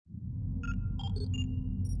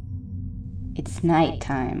It's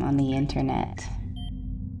nighttime on the internet.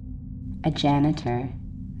 A janitor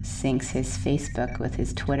syncs his Facebook with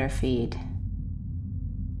his Twitter feed.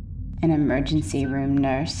 An emergency room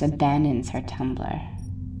nurse abandons her Tumblr.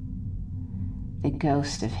 The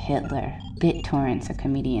ghost of Hitler BitTorrents a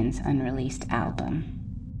comedian's unreleased album.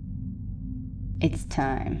 It's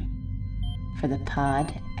time for the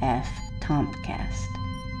Pod F Tompkast.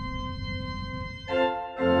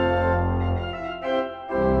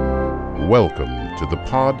 Welcome to the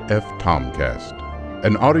Pod F Tompkast,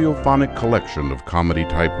 an audiophonic collection of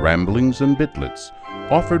comedy-type ramblings and bitlets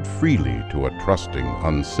offered freely to a trusting,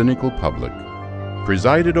 uncynical public.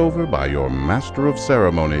 Presided over by your master of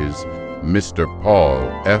ceremonies, Mr. Paul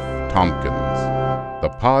F. Tompkins. The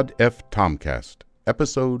Pod F Tompkast,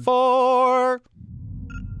 Episode 4.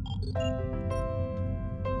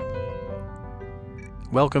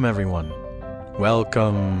 Welcome, everyone.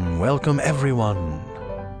 Welcome, everyone.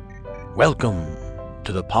 Welcome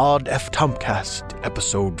to the Pod F Tompkast,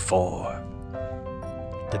 Episode 4.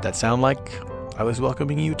 Did that sound like I was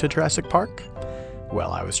welcoming you to Jurassic Park?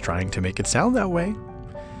 Well, I was trying to make it sound that way,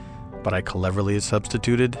 but I cleverly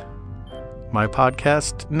substituted my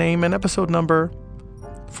podcast name and episode number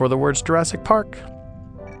for the words Jurassic Park.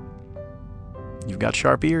 You've got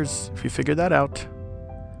sharp ears if you figured that out.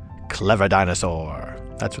 Clever dinosaur.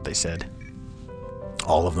 That's what they said.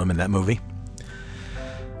 All of them in that movie.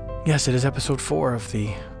 Yes, it is episode 4 of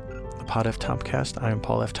the Pod F Tompkast. I am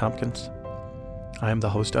Paul F. Tompkins. I am the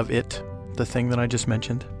host of it, the thing that I just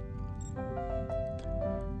mentioned.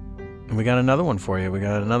 And we got another one for you. We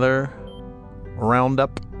got another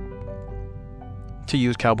roundup, to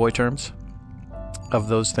use cowboy terms, of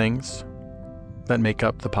those things that make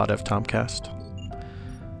up the Pod F Tompkast.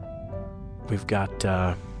 We've got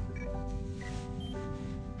a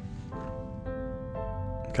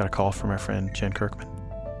call from our friend Jen Kirkman.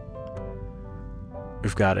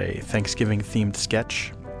 We've got a Thanksgiving-themed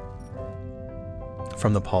sketch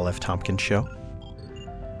from the Paul F. Tompkins Show.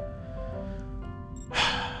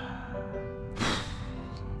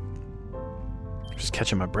 Just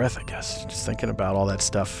catching my breath, I guess. Just thinking about all that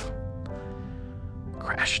stuff.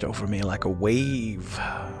 Crashed over me like a wave.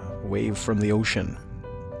 Wave from the ocean.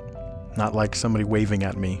 Not like somebody waving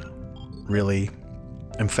at me. Really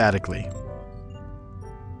emphatically.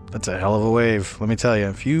 That's a hell of a wave, let me tell you.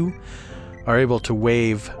 If you are able to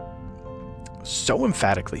wave so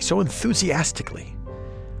emphatically, so enthusiastically,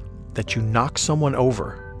 that you knock someone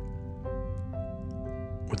over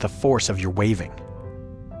with the force of your waving,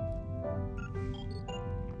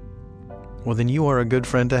 well, then you are a good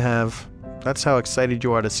friend to have. That's how excited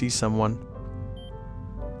you are to see someone.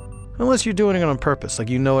 Unless you're doing it on purpose, like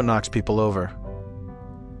you know it knocks people over.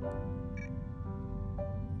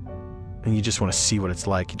 And you just want to see what it's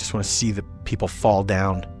like. You just want to see the people fall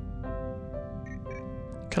down.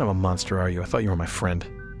 What kind of a monster are you? I thought you were my friend.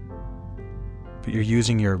 But you're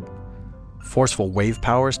using your forceful wave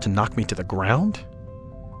powers to knock me to the ground?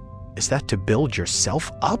 Is that to build yourself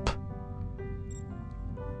up?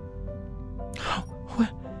 What?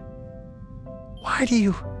 Why do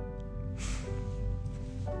you...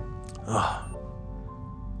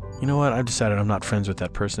 You know what? I've decided I'm not friends with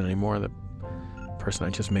that person anymore. The person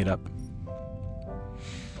I just made up.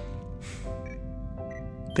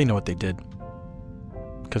 They know what they did.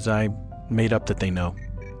 Because I made up that they know.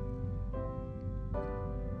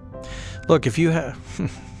 Look, if you have...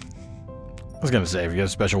 I was going to say, if you have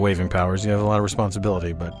special waving powers, you have a lot of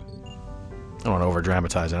responsibility, but I don't want to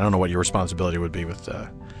over-dramatize it. I don't know what your responsibility would be with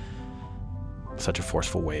such a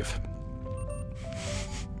forceful wave.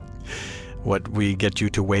 What, we get you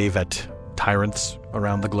to wave at tyrants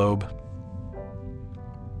around the globe?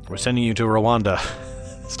 We're sending you to Rwanda.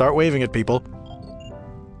 Start waving at people.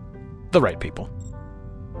 The right people.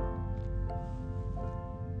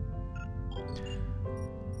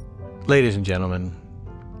 Ladies and gentlemen,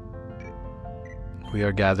 we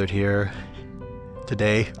are gathered here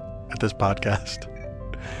today at this podcast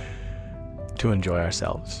to enjoy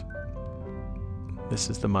ourselves. This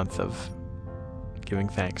is the month of giving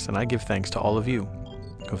thanks, and I give thanks to all of you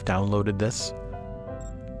who have downloaded this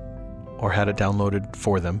or had it downloaded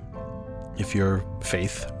for them, if your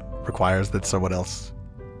faith requires that someone else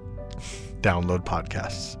download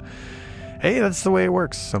podcasts. Hey, that's the way it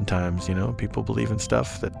works sometimes, you know. People believe in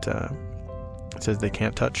stuff that says they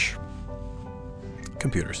can't touch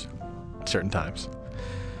computers at certain times.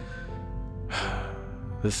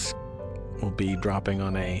 This will be dropping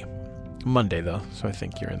on a Monday, though, so I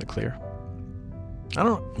think you're in the clear.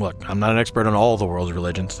 Look, I'm not an expert on all the world's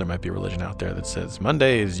religions. There might be a religion out there that says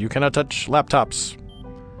Mondays, you cannot touch laptops.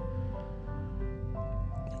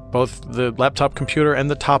 Both the laptop computer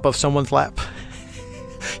and the top of someone's lap.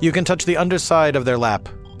 You can touch the underside of their lap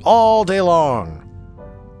all day long.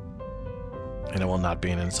 And it will not be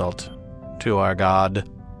an insult to our god,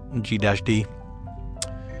 G-D.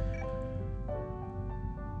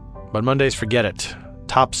 But Mondays, forget it.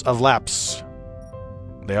 Tops of laps,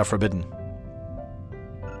 they are forbidden.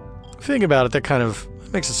 Think about it, that kind of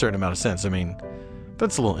makes a certain amount of sense. I mean,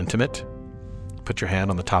 that's a little intimate. Put your hand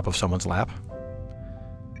on the top of someone's lap.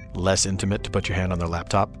 Less intimate to put your hand on their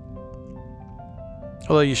laptop.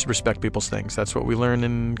 Although you should respect people's things. That's what we learn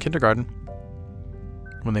in kindergarten.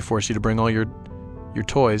 When they force you to bring all your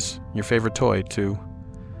toys, your favorite toy to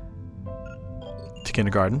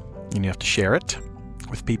kindergarten. And you have to share it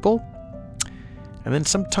with people. And then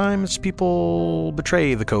sometimes people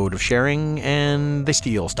betray the code of sharing and they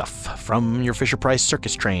steal stuff from your Fisher-Price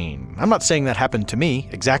circus train. I'm not saying that happened to me,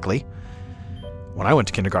 exactly, when I went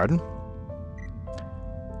to kindergarten.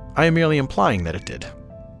 I am merely implying that it did.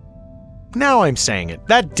 Now I'm saying it.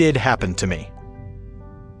 That did happen to me.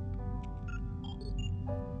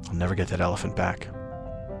 I'll never get that elephant back.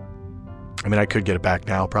 I mean, I could get it back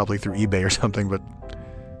now, probably through eBay or something, but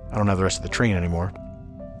I don't have the rest of the train anymore.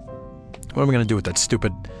 What am I going to do with that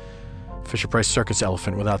stupid Fisher-Price circus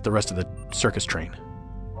elephant without the rest of the circus train?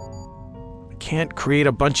 I can't create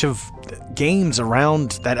a bunch of games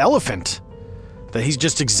around that elephant. That he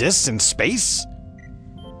just exists in space.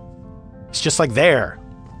 It's just like there.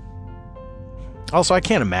 Also, I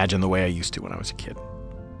can't imagine the way I used to when I was a kid.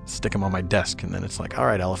 Stick him on my desk, and then it's like, all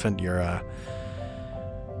right, elephant, you're a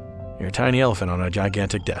tiny elephant on a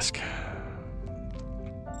gigantic desk.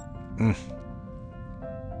 I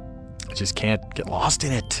just can't get lost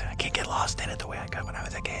in it. I can't get lost in it the way I got when I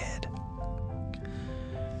was a kid.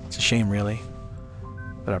 It's a shame, really,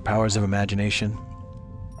 that our powers of imagination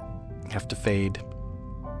have to fade.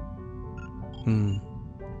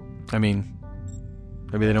 I mean,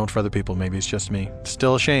 maybe they don't for other people. Maybe it's just me. It's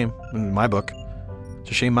still a shame, in my book.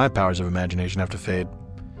 It's a shame my powers of imagination have to fade.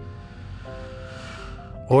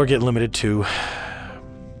 Or get limited to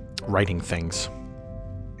writing things.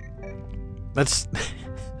 That's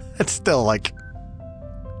still like...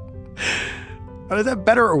 Is that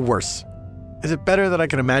better or worse? Is it better that I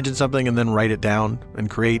can imagine something and then write it down and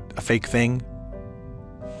create a fake thing?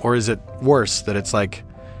 Or is it worse that it's like...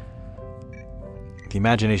 the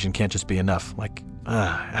imagination can't just be enough? Like,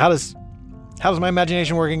 how does my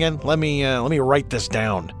imagination work again? Let me write this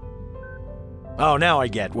down. Oh, now I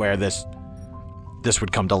get where this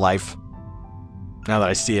would come to life. Now that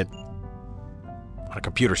I see it on a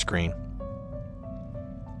computer screen.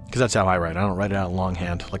 Because that's how I write. I don't write it out in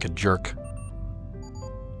longhand like a jerk.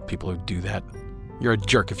 People who do that. You're a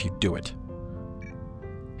jerk if you do it.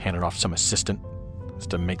 Hand it off to some assistant just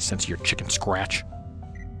to make sense of your chicken scratch.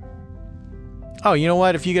 Oh, you know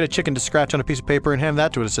what? If you get a chicken to scratch on a piece of paper and hand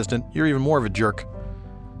that to an assistant, you're even more of a jerk.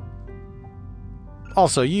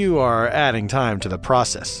 Also, you are adding time to the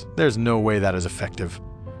process. There's no way that is effective.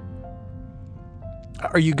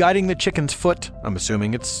 Are you guiding the chicken's foot? I'm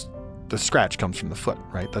assuming it's... the scratch comes from the foot,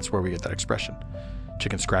 right? That's where we get that expression.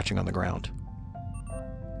 Chicken scratching on the ground.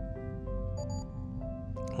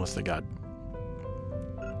 Unless they got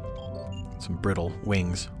some brittle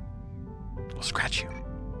wings. It'll scratch you.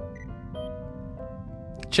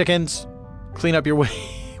 Chickens, clean up your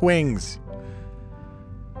wings.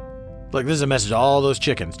 Look, this is a message to all those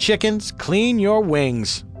chickens. Chickens, clean your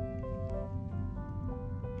wings.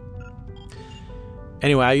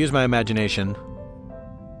 Anyway, I use my imagination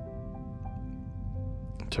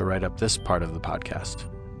to write up this part of the podcast.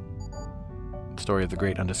 The story of the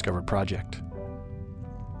great undiscovered project.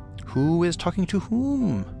 Who is talking to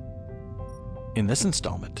whom? In this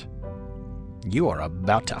installment, you are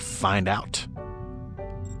about to find out.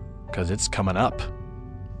 Because it's coming up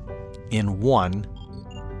in 1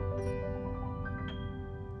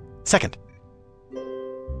 second.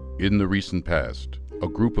 In the recent past, a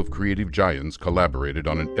group of creative giants collaborated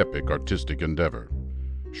on an epic artistic endeavor.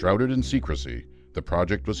 Shrouded in secrecy, the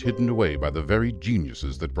project was hidden away by the very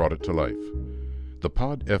geniuses that brought it to life. The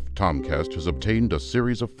Pod F Tompkast has obtained a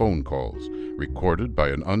series of phone calls, recorded by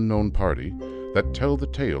an unknown party, that tell the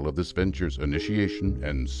tale of this venture's initiation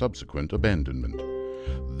and subsequent abandonment.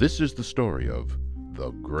 This is the story of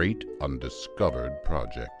The Great Undiscovered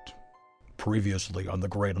Project. Previously on The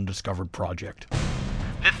Great Undiscovered Project.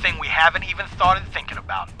 This thing we haven't even started thinking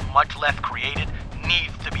about, much less created,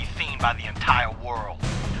 needs to be seen by the entire world.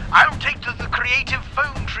 I'll take to the creative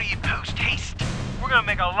phone tree post haste. We're gonna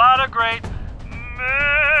make a lot of great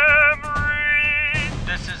memories.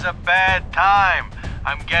 This is a bad time.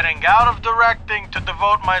 I'm getting out of directing to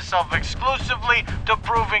devote myself exclusively to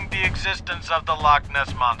proving the existence of the Loch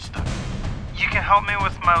Ness Monster. You can help me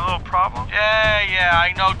with my little problem? Yeah,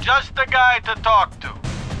 I know just the guy to talk to.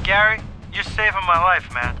 Gary, you're saving my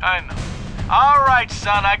life, man. I know. All right,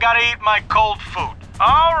 son, I gotta eat my cold food.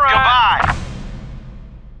 All right. Goodbye.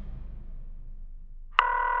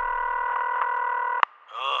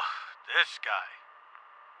 Ugh, this guy.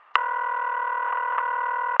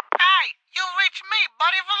 Hi, you've reached me,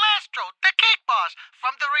 Buddy Valastro, the cake boss,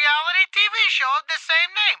 from the reality TV show of the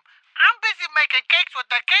same name. I'm busy making cakes with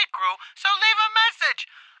the cake crew, so leave a message.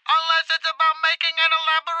 Unless it's about making an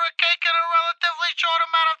elaborate cake in a relatively short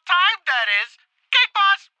amount of time, that is. Cake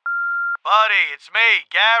boss! Buddy, it's me,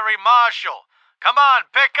 Garry Marshall. Come on,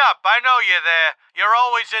 pick up. I know you're there. You're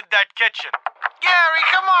always in that kitchen. Gary,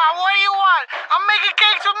 come on, what do you want? I'm making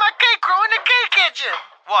cakes with my cake crew in the cake kitchen.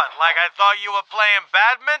 What, like I thought you were playing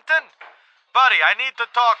badminton? Buddy, I need to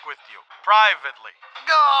talk with you, privately.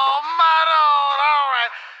 Oh, Maron, all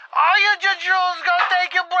right. All you jujus, go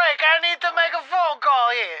take your break. I need to make a phone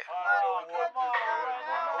call here.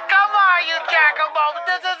 Come on, you jackabo.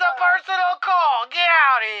 This is a personal call. Get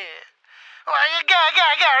out of here.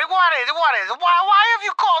 Gary, what is it? Why have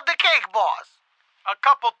you called the cake boss? A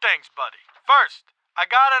couple things, buddy. First, I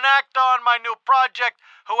got an actor on my new project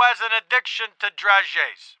who has an addiction to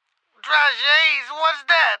dragées. Dragées? What's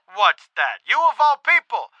that? What's that? You of all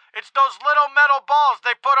people. It's those little metal balls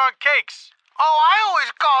they put on cakes. Oh, I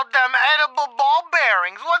always called them edible ball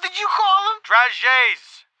bearings. What did you call them?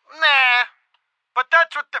 Dragées. Nah. But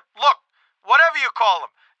that's what the... Look, whatever you call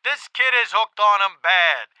them, this kid is hooked on them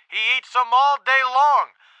bad. He eats them all day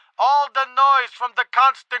long. All the noise from the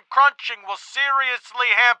constant crunching will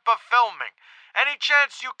seriously hamper filming. Any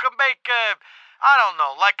chance you could make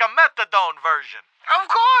like a methadone version? Of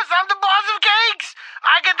course, I'm the boss of cakes.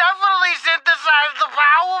 I can definitely synthesize the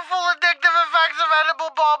powerful addictive effects of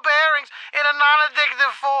edible ball bearings in a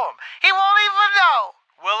non-addictive form. He won't even know.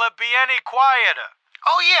 Will it be any quieter?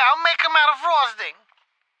 Oh yeah, I'll make him out of frosting.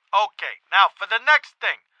 Okay, now for the next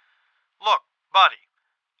thing. Look, buddy,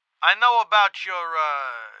 I know about your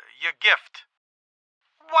gift.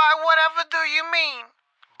 Why, whatever do you mean?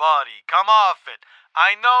 Buddy, come off it.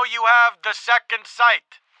 I know you have the second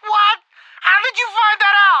sight. What? How did you find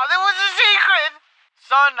that out? It was a secret.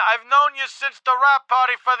 Son, I've known you since the rap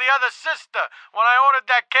party for the other sister, when I ordered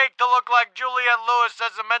that cake to look like Juliette Lewis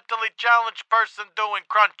as a mentally challenged person doing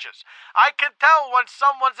crunches. I can tell when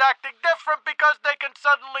someone's acting different because they can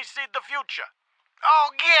suddenly see the future. Oh,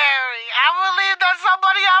 Gary, I believe that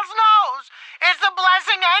somebody else knows. It's a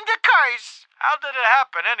blessing and a curse. How did it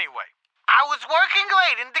happen anyway? I was working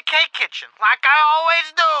late in the cake kitchen, like I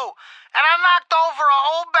always do, and I knocked over an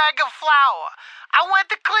old bag of flour. I went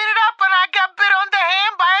to clean it up and I got bit on the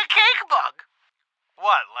hand by a cake bug.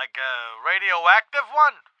 What, like a radioactive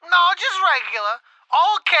one? No, just regular.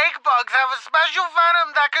 Old cake bugs have a special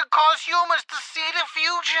venom that can cause humans to see the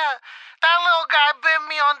future. That little guy bit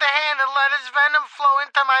me on the hand and let his venom flow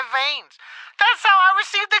into my veins. That's how I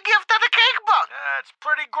received the gift of the cake bug. It's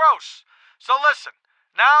pretty gross. So listen,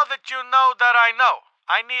 now that you know that I know,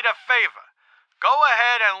 I need a favor. Go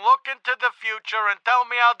ahead and look into the future and tell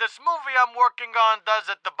me how this movie I'm working on does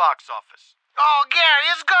at the box office. Oh, Gary,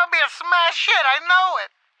 it's gonna be a smash hit, I know it.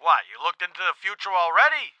 What, you looked into the future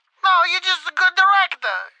already? No, you're just a good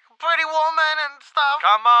director. Pretty woman and stuff.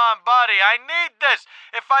 Come on, buddy, I need this.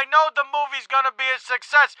 If I know the movie's gonna be a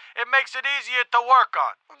success, it makes it easier to work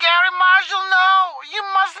on. Gary Marshall, no. You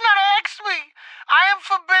must not ask me. I am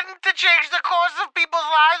forbidden to change the course of people's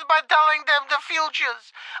lives by telling them the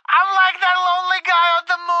futures. I'm like that lonely guy on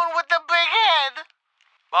the moon with the big head.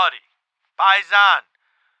 Buddy, paisan,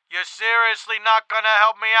 you're seriously not gonna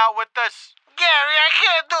help me out with this? Gary, I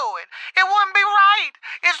can't do it. It wouldn't be right.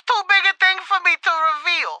 It's too big a thing for me to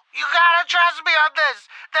reveal. You gotta trust me on this.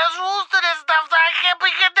 There's rules to this stuff that I can't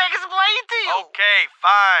begin to explain to you. Okay,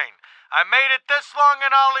 fine. I made it this long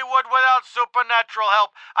in Hollywood without supernatural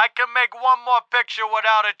help. I can make one more picture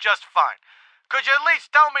without it just fine. Could you at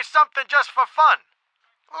least tell me something just for fun?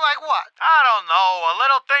 Like what? I don't know. A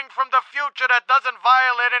little thing from the future that doesn't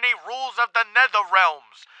violate any rules of the nether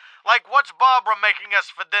realms. Like, what's Barbara making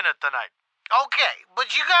us for dinner tonight? Okay,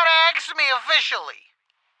 but you gotta ask me officially.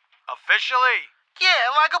 Officially?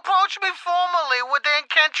 Yeah, like approach me formally with the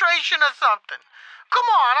incantation or something. Come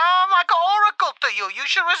on, I'm like an oracle to you. You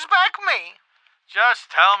should respect me.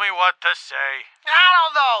 Just tell me what to say. I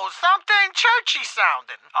don't know, something churchy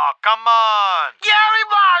sounding. Oh, come on. Gary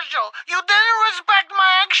Marshall, you didn't respect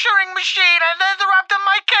my egg-shearing machine and interrupted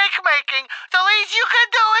my cake making. The least you can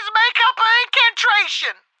do is make up an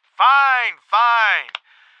incantation. Fine.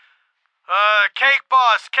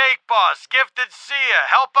 Cake boss, gifted seer,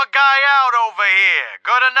 help a guy out over here.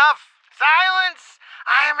 Good enough? Silence.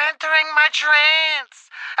 I am entering my trance.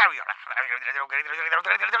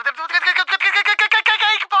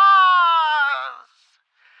 Cake boss!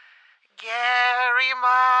 Garry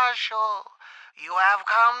Marshall, you have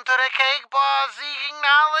come to the Cake Boss seeking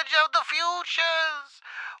knowledge of the futures.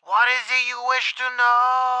 What is it you wish to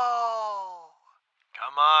know?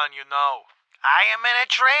 Come on, you know. I am in a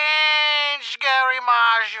trance, Garry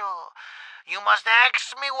Marshall. You must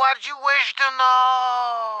ask me what you wish to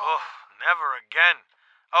know. Oh, never again.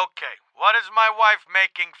 Okay, what is my wife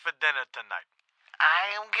making for dinner tonight?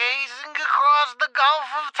 I am gazing across the gulf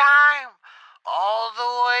of time, all the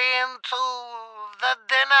way into the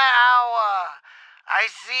dinner hour. I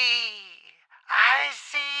see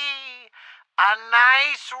a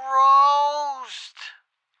nice roast.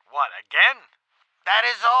 What, again? That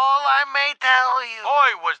is all I may tell you.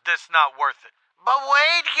 Boy, was this not worth it. But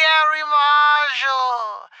wait, Garry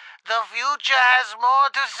Marshall. The future has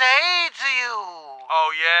more to say to you.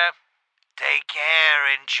 Oh, yeah? Take care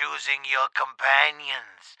in choosing your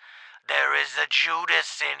companions. There is a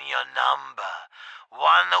Judas in your number,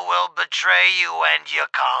 one who will betray you and your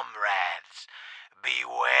comrades.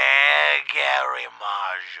 Beware, Garry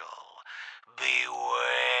Marshall.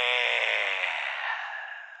 Beware.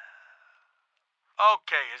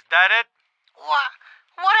 Okay, is that it?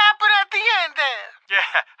 What happened at the end there?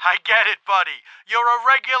 Yeah, I get it, buddy. You're a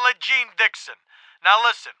regular Gene Dixon. Now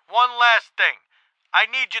listen, one last thing. I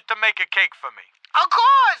need you to make a cake for me. Of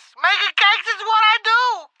course! Making cakes is what I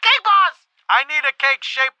do! Cake boss! I need a cake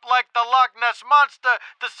shaped like the Loch Ness Monster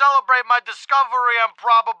to celebrate my discovery and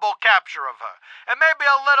probable capture of her. And maybe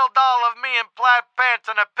a little doll of me in plaid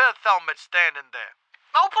pants and a pith helmet standing there.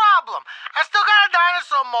 No problem. I still got a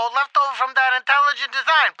dinosaur mold left over from that intelligent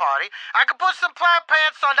design party. I could put some plaid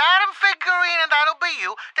pants on the Adam figurine and that'll be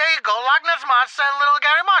you. There you go, Loch Ness Monster and little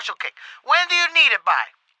Garry Marshall cake. When do you need it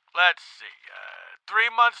by? Let's see,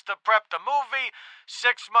 3 months to prep the movie,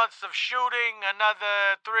 6 months of shooting,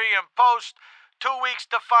 another 3 in post, 2 weeks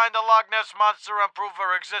to find the Loch Ness Monster and prove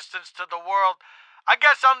her existence to the world. I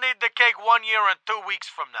guess I'll need the cake 1 year and 2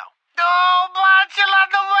 weeks from now. Oh,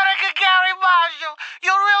 Barcelona, Garry Marshall.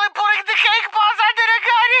 You're really putting the Cake Boss under the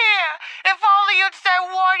gun here. If only you'd say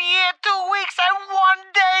 1 year, 2 weeks, and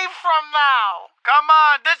 1 day from now. Come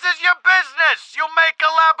on, this is your business. You make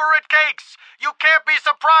elaborate cakes. You can't be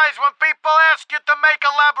surprised when people ask you to make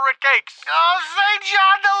elaborate cakes. Oh, St.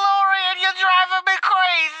 John DeLorean, you're driving me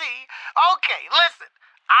crazy. Okay, listen.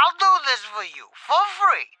 I'll do this for you, for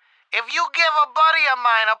free, if you give a buddy of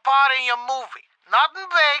mine a part in your movie. Nothing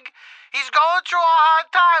big. He's going through a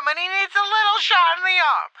hard time and he needs a little shot in the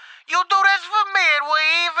arm. You do this for me and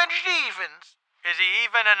we're even Stevens. Is he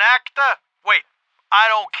even an actor? Wait,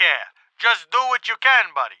 I don't care. Just do what you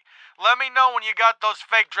can, buddy. Let me know when you got those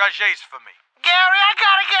fake dragées for me. Garry, I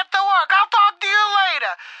gotta get to work. I'll talk to you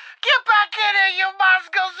later. Get back in here, you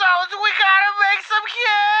Moscow zones. We gotta make some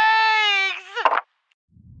cakes.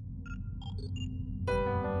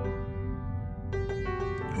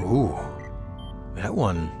 Ooh, that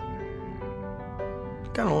one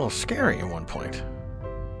got a little scary at one point.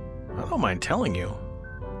 I don't mind telling you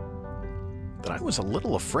that I was a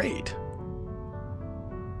little afraid.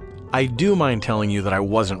 I do mind telling you that I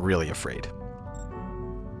wasn't really afraid.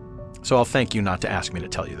 So I'll thank you not to ask me to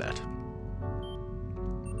tell you that.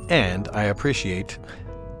 And I appreciate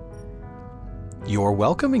your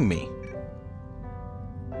welcoming me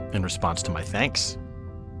in response to my thanks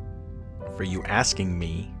for you asking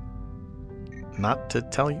me not to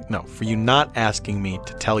tell you. No, for you not asking me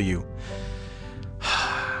to tell you.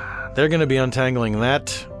 They're going to be untangling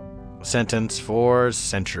that sentence for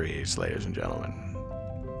centuries, ladies and gentlemen.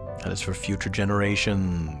 That is for future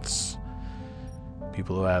generations.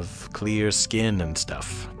 People who have clear skin and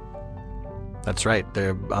stuff. That's right.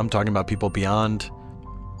 I'm talking about people beyond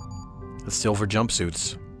the silver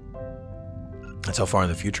jumpsuits. That's how far in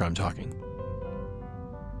the future I'm talking.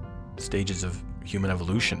 Stages of human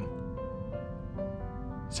evolution.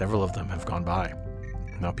 Several of them have gone by.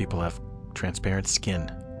 Now people have transparent skin.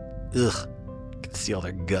 Ugh. You can see all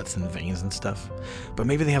their guts and veins and stuff. But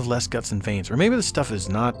maybe they have less guts and veins. Or maybe the stuff is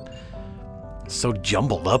not so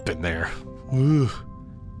jumbled up in there. Ugh.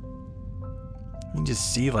 You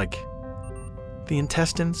just see, like, the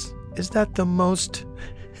intestines. Is that the most...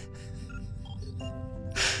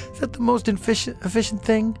 is that the most efficient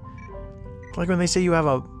thing? Like when they say you have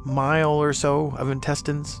a mile or so of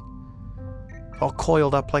intestines, all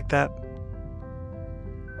coiled up like that.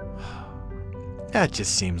 That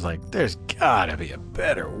just seems like there's gotta be a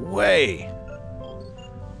better way.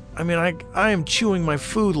 I mean, I am chewing my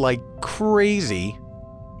food like crazy.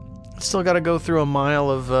 Still gotta go through a mile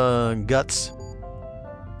of guts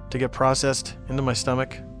to get processed into my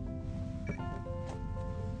stomach.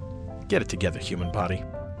 Get it together, human body.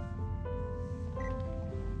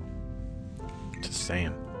 Just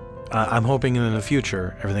saying. I'm hoping in the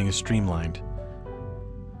future everything is streamlined,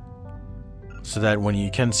 so that when you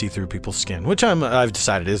can see through people's skin, which I've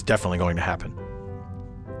decided is definitely going to happen,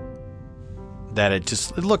 that it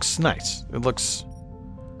looks nice. It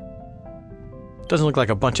doesn't look like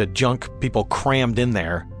a bunch of junk people crammed in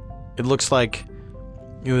there. It looks like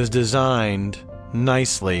it was designed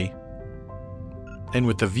nicely and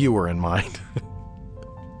with the viewer in mind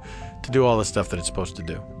to do all the stuff that it's supposed to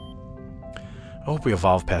do. I hope we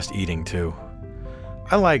evolve past eating too.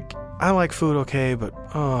 I like food, okay, but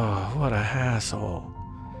oh, what a hassle.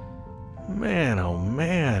 Man, oh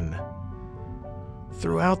man.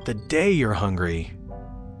 Throughout the day you're hungry.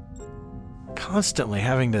 Constantly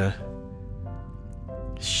having to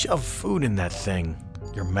shove food in that thing.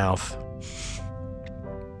 Your mouth.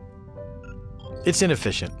 It's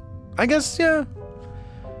inefficient. I guess, yeah.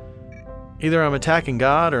 Either I'm attacking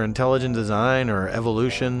God or intelligent design or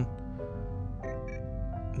evolution.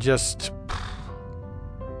 Just...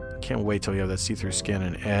 I can't wait till you have that see-through skin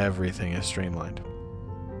and everything is streamlined.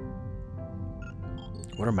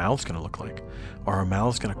 What are mouths going to look like? Are our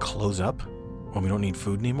mouths going to close up when we don't need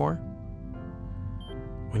food anymore?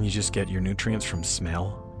 When you just get your nutrients from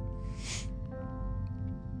smell?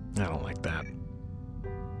 I don't like that.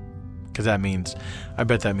 Because I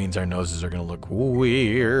bet that means our noses are going to look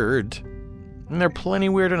weird. And they're plenty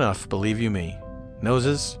weird enough, believe you me.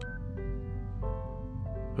 Noses?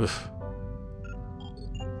 Oof.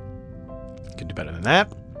 Could do better than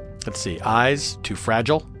that. Let's see. Eyes, too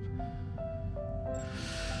fragile.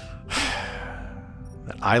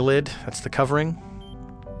 That eyelid, that's the covering.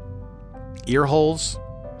 Ear holes,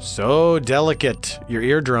 so delicate. Your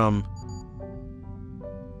eardrum.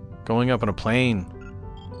 Going up on a plane.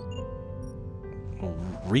 Will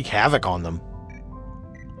wreak havoc on them.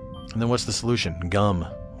 And then what's the solution? Gum.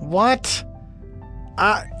 What?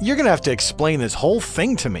 You're going to have to explain this whole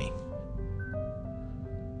thing to me.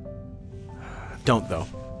 Don't, though.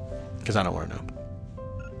 Because I don't want to know.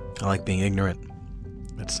 I like being ignorant.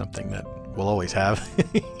 That's something that we'll always have.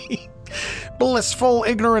 Blissful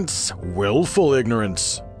ignorance. Willful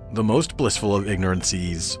ignorance. The most blissful of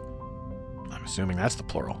ignorancies. I'm assuming that's the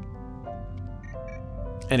plural.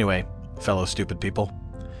 Anyway, fellow stupid people.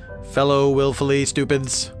 Fellow willfully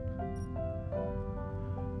stupids.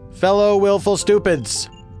 Fellow willful stupids.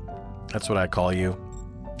 That's what I call you.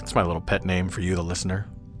 That's my little pet name for you, the listener.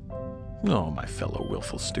 Oh, my fellow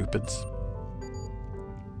willful stupids.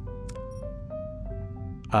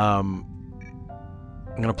 I'm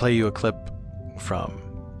going to play you a clip from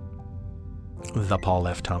The Paul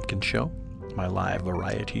F. Tompkins Show, my live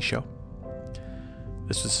variety show.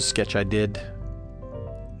 This was a sketch I did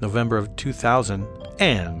November of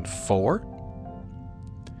 2004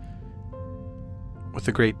 with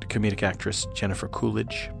the great comedic actress Jennifer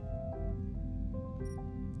Coolidge.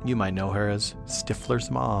 You might know her as Stifler's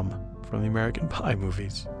mom from the American Pie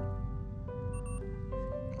movies.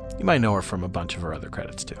 You might know her from a bunch of her other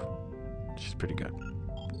credits too. She's pretty good.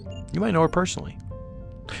 You might know her personally.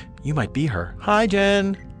 You might be her. Hi,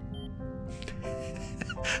 Jen!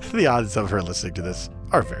 The odds of her listening to this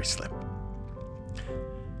are very slim.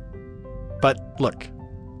 But look,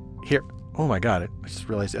 here. Oh my god, I just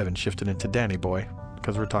realized Evan shifted into Danny Boy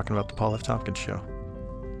because we're talking about the Paul F. Tompkins Show.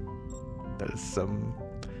 That is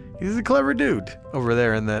he's a clever dude over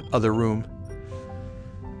there in that other room.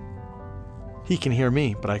 He can hear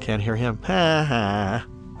me, but I can't hear him. Ha ha.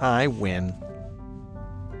 I win.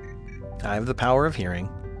 I have the power of hearing,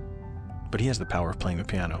 but he has the power of playing the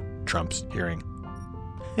piano. Trump's hearing.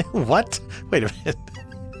 What? Wait a minute.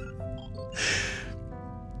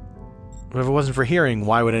 If it wasn't for hearing,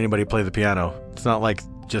 why would anybody play the piano? It's not like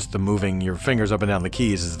just the moving your fingers up and down the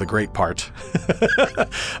keys is the great part.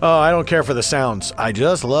 Oh, I don't care for the sounds. I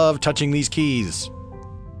just love touching these keys.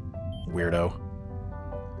 Weirdo.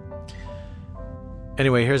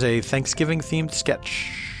 Anyway, here's a Thanksgiving-themed sketch.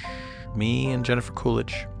 Me and Jennifer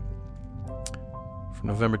Coolidge. From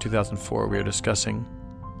November 2004, we are discussing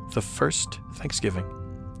the first Thanksgiving.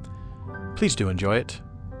 Please do enjoy it.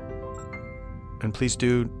 And please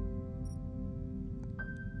do...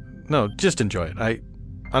 No, just enjoy it. I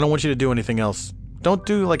don't want you to do anything else. Don't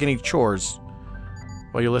do like any chores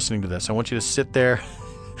while you're listening to this. I want you to sit there,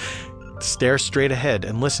 stare straight ahead,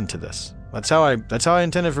 and listen to this. That's how I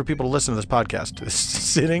intended for people to listen to this podcast.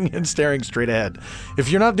 Sitting and staring straight ahead. If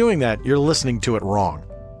you're not doing that, you're listening to it wrong.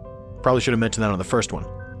 Probably should have mentioned that on the first one.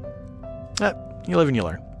 You live and you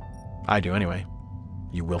learn. I do anyway.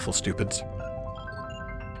 You willful stupids.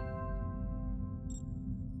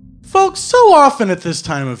 Folks, so often at this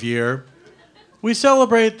time of year, we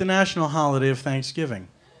celebrate the national holiday of Thanksgiving.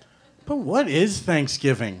 But what is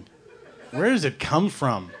Thanksgiving? Where does it come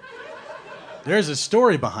from? There's a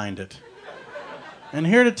story behind it. And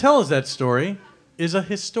here to tell us that story is a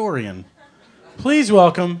historian. Please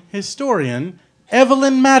welcome historian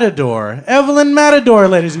Evelyn Matador. Evelyn Matador,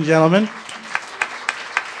 ladies and gentlemen.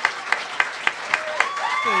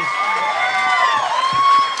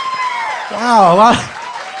 Wow,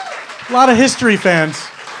 a lot of history fans.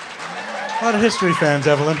 A lot of history fans,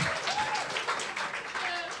 Evelyn.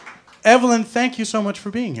 Evelyn, thank you so much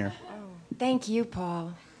for being here. Oh, thank you,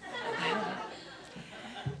 Paul.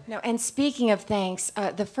 No, and speaking of thanks,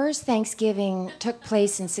 the first Thanksgiving took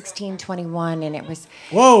place in 1621, and it was...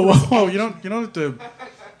 Whoa. You don't have to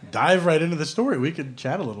dive right into the story. We could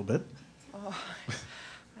chat a little bit. Oh,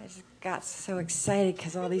 I just got so excited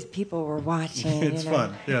because all these people were watching. It's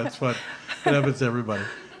fun. Yeah, it's fun. It happens to everybody.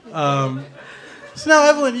 So now,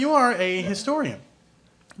 Evelyn, you are a historian.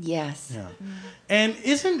 Yes. Yeah. And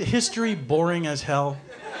isn't history boring as hell?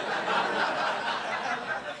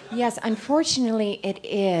 Yes, unfortunately it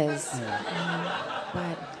is.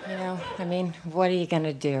 But, what are you going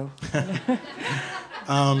to do?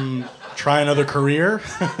 Try another career?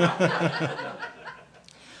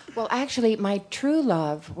 Well, actually, my true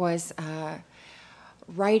love was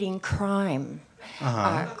writing crime.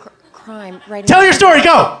 Writing. Tell your story,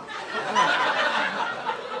 go!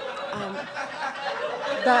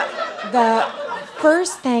 The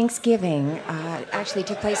first Thanksgiving actually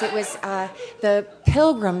took place. It was the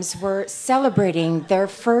Pilgrims were celebrating their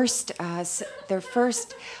first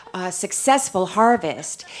successful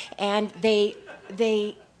harvest, and they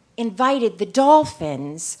invited the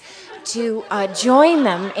dolphins to join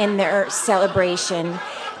them in their celebration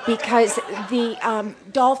because the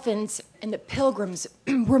dolphins and the Pilgrims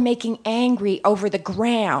were making angry over the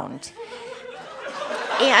ground,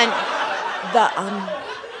 and the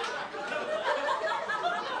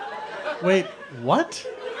Wait, what?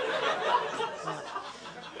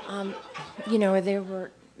 They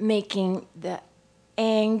were making the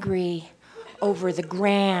angry over the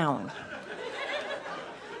ground.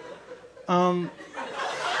 Are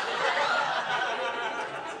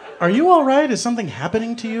you all right? Is something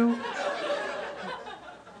happening to you?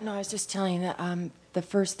 No, I was just telling the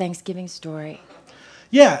first Thanksgiving story.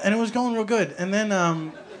 Yeah, and it was going real good. And then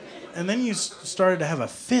you started to have a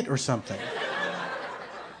fit or something.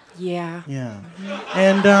 Yeah. Yeah.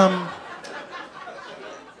 And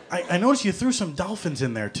I noticed you threw some dolphins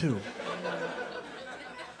in there, too.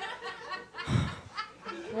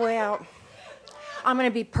 Well, I'm going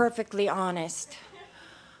to be perfectly honest.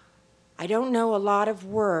 I don't know a lot of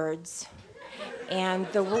words, and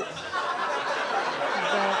the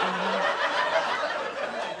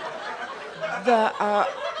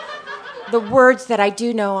words that I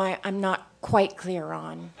do know, I'm not quite clear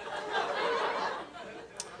on.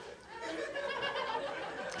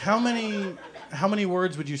 How many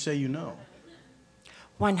words would you say you know?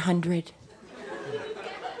 100.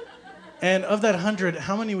 And of that 100,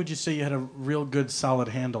 how many would you say you had a real good, solid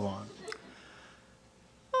handle on?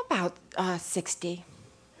 About 60.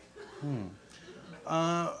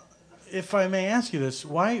 If I may ask you this,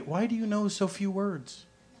 why do you know so few words?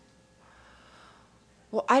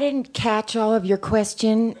 Well, I didn't catch all of your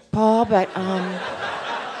question, Paul, but I'm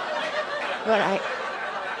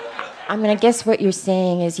going to guess what you're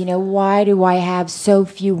saying is, why do I have so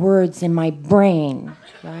few words in my brain,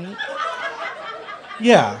 right?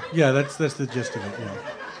 Yeah, that's the gist of it, yeah.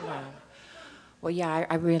 Well, yeah,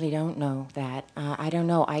 I really don't know that. I don't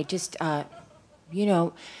know. I just,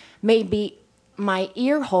 maybe my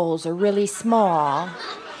ear holes are really small,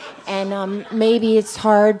 and maybe it's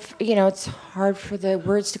hard, it's hard for the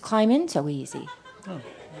words to climb in so easy. Oh.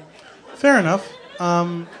 Fair enough.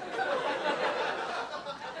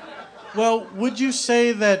 Well, would you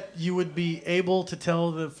say that you would be able to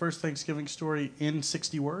tell the first Thanksgiving story in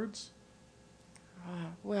 60 words?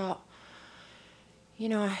 Well,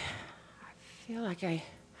 I feel like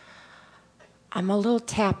I'm a little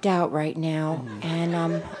tapped out right now, and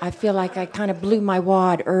I feel like I kind of blew my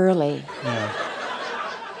wad early. Yeah.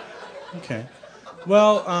 Okay.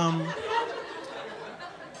 Well,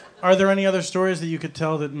 are there any other stories that you could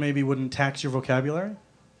tell that maybe wouldn't tax your vocabulary?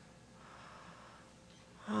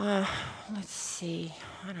 Let's see.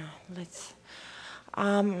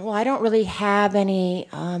 Well, I don't really have any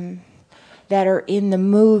that are in the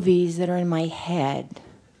movies that are in my head.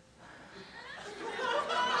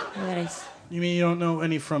 You mean you don't know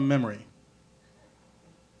any from memory?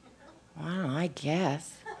 I don't know, I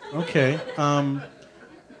guess. Okay.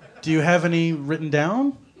 Do you have any written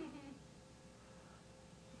down?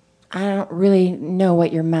 I don't really know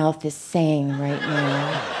what your mouth is saying right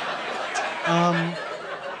now.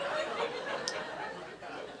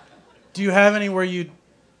 Do you have any where you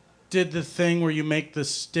did the thing where you make the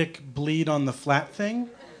stick bleed on the flat thing?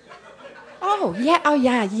 Oh, yeah. Oh,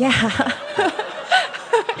 yeah, yeah.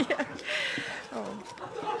 Yeah. Oh.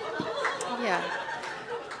 Yeah.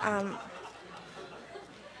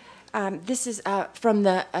 This is from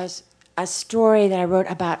a story that I wrote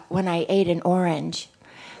about when I ate an orange.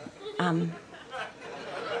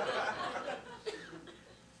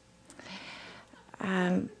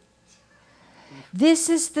 This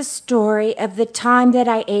is the story of the time that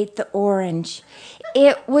I ate the orange.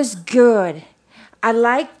 It was good. I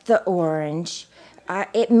liked the orange.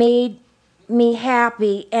 It made me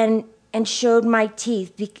happy and showed my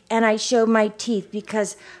teeth. And I showed my teeth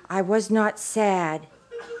because I was not sad.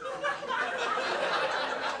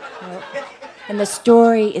 And the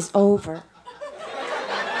story is over.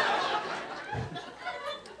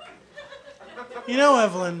 You know,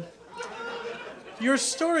 Evelyn, your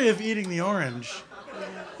story of eating the orange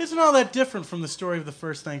isn't all that different from the story of the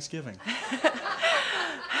first Thanksgiving.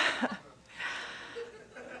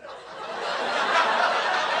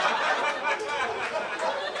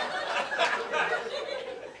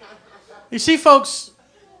 You see, folks,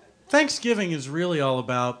 Thanksgiving is really all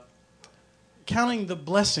about counting the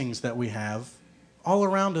blessings that we have all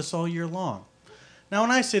around us all year long. Now,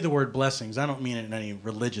 when I say the word blessings, I don't mean it in any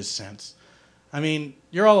religious sense. I mean,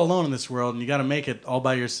 you're all alone in this world, and you got to make it all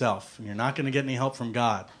by yourself, and you're not going to get any help from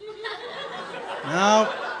God. Now,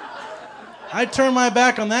 I turned my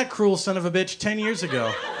back on that cruel son of a bitch 10 years ago.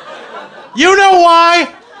 You know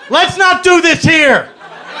why? Let's not do this here!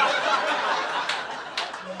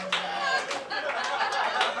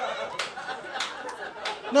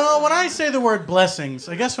 No, when I say the word blessings,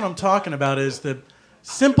 I guess what I'm talking about is the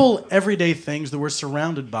simple, everyday things that we're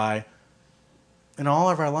surrounded by in all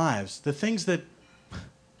of our lives. The things that,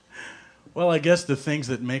 well, I guess the things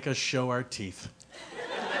that make us show our teeth.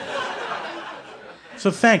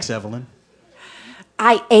 So thanks, Evelyn.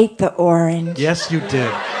 I ate the orange. Yes, you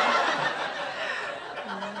did.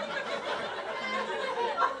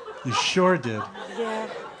 You sure did. Yeah.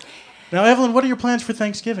 Now, Evelyn, what are your plans for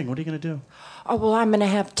Thanksgiving? What are you going to do? Oh, well, I'm going to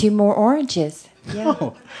have 2 more oranges. Yeah.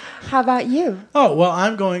 Oh. How about you? Oh, well,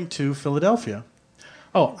 I'm going to Philadelphia.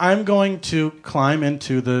 Oh, I'm going to climb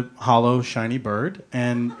into the hollow, shiny bird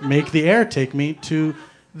and make the air take me to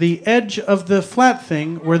the edge of the flat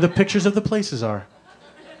thing where the pictures of the places are.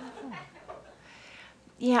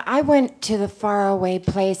 Yeah, I went to the faraway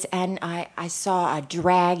place and I saw a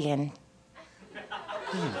dragon.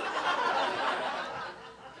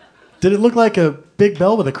 Did it look like a big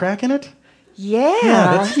bell with a crack in it?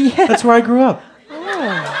 Yeah. That's where I grew up.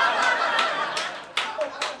 Oh.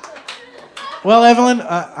 Well, Evelyn,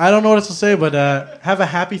 I don't know what else to say, but have a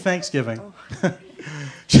happy Thanksgiving.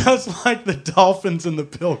 Just like the dolphins and the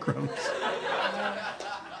pilgrims.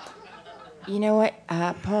 You know what,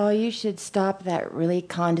 Paul, you should stop that really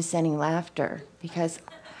condescending laughter because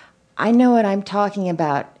I know what I'm talking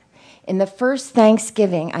about. In the first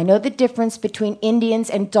Thanksgiving, I know the difference between Indians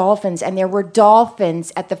and dolphins, and there were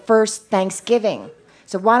dolphins at the first Thanksgiving.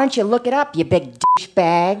 So why don't you look it up, you big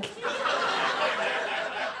douchebag?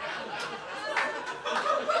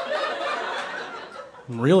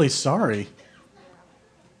 I'm really sorry.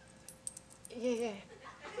 Yeah.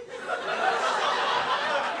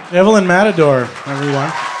 Evelyn Matador,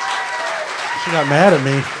 everyone. She got mad at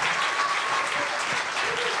me.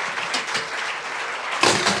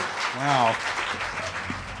 Wow.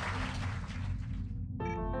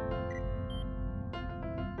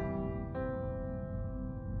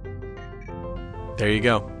 There you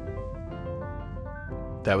go.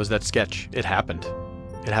 That was that sketch. It happened.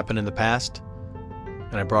 It happened in the past,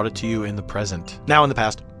 and I brought it to you in the present. Now in the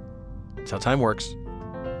past. That's how time works.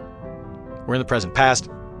 We're in the present. Past.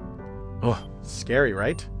 Oh, scary,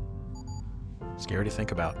 right? Scary to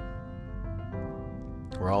think about.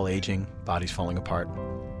 We're all aging, bodies falling apart.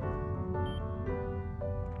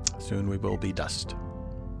 Soon we will be dust.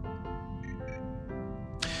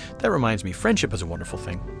 That reminds me, friendship is a wonderful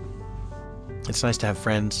thing. It's nice to have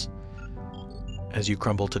friends as you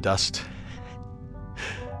crumble to dust.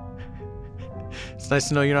 It's nice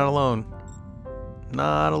to know you're not alone.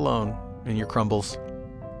 Not alone in your crumbles.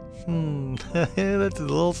 That's a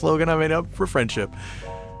little slogan I made up for friendship.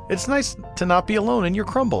 It's nice to not be alone in your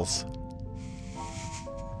crumbles.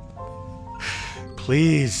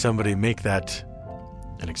 Please, somebody make that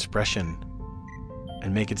an expression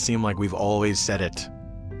and make it seem like we've always said it.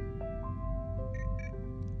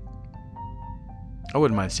 I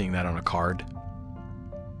wouldn't mind seeing that on a card.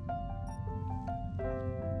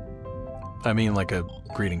 I mean like a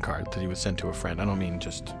greeting card that he would send to a friend. I don't mean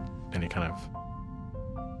just any kind of...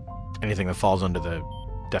 anything that falls under the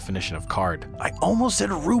definition of card. I almost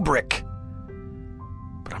said rubric,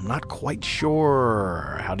 but I'm not quite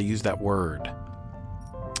sure how to use that word.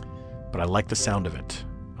 But I like the sound of it.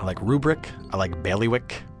 I like rubric. I like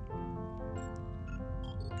bailiwick.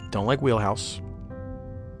 Don't like wheelhouse.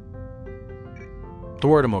 The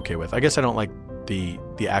word I'm okay with. I guess I don't like the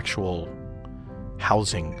actual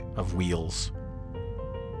housing of wheels.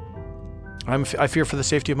 I fear for the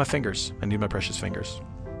safety of my fingers. I need my precious fingers.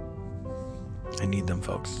 I need them,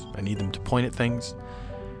 folks. I need them to point at things,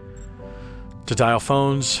 to dial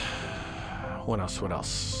phones. What else?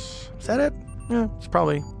 Is that it? Yeah, it's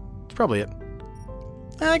probably it.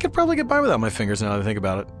 I could probably get by without my fingers now that I think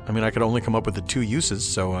about it. I mean, I could only come up with the 2 uses,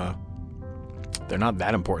 so they're not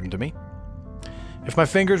that important to me. If my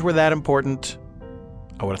fingers were that important,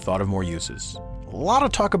 I would have thought of more uses. A lot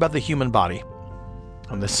of talk about the human body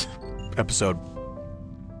on this episode.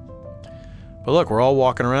 But look, we're all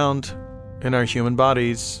walking around in our human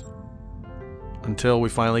bodies until we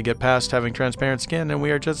finally get past having transparent skin and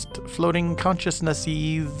we are just floating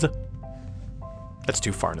consciousnesses. That's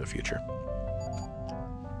too far into the future.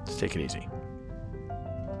 Let's take it easy.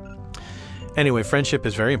 Anyway, friendship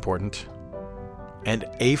is very important. And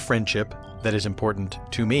a friendship that is important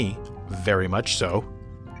to me, very much so,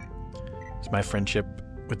 is my friendship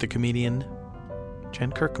with the comedian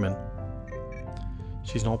Jen Kirkman.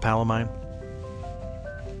 She's an old pal of mine.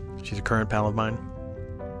 She's a current pal of mine.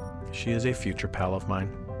 She is a future pal of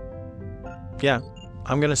mine. Yeah,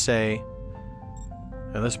 I'm going to say,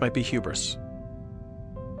 and this might be hubris,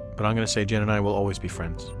 but I'm going to say Jen and I will always be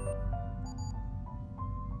friends.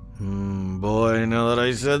 Boy, now that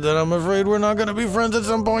I said that, I'm afraid we're not going to be friends at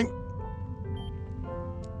some point.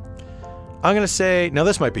 I'm going to say, now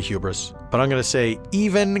this might be hubris, but I'm going to say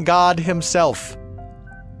even God himself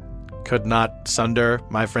could not sunder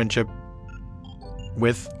my friendship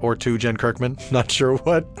with or to Jen Kirkman. Not sure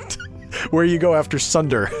where you go after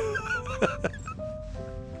sunder.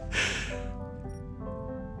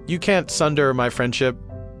 You can't sunder my friendship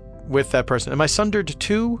with that person. Am I sundered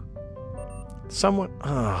to someone?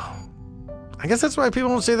 Oh, I guess that's why people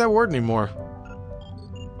don't say that word anymore.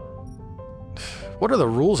 What are the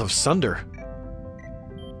rules of sunder?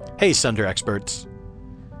 Hey, sunder experts.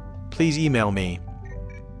 Please email me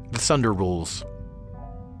the sunder rules.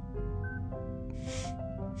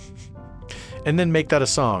 And then make that a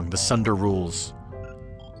song, the Sunder Rules.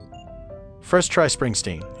 First try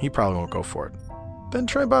Springsteen. He probably won't go for it. Then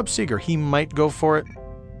try Bob Seger. He might go for it.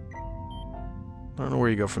 I don't know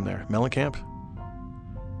where you go from there. Mellencamp?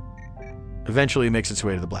 Eventually it makes its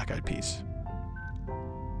way to the Black Eyed Peas.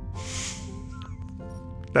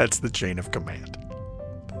 That's the chain of command.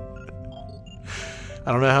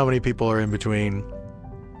 I don't know how many people are in between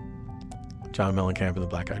John Mellencamp and the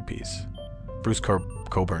Black Eyed Peas. Bruce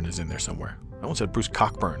Coburn is in there somewhere. I almost said Bruce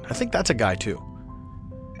Cockburn. I think that's a guy too.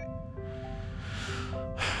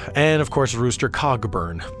 And of course, Rooster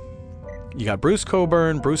Cogburn. You got Bruce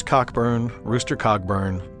Coburn, Bruce Cockburn, Rooster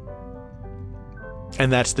Cogburn.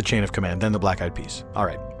 And that's the chain of command. Then the Black Eyed Peas. All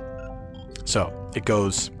right. So it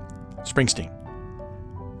goes Springsteen,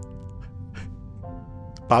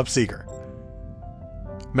 Bob Seger,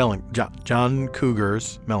 John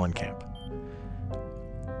Cougar's Mellencamp.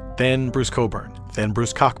 Then Bruce Coburn. Then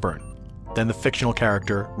Bruce Cockburn. Then the fictional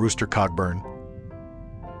character, Rooster Cogburn.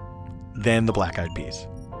 Then the Black Eyed Peas.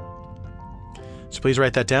 So please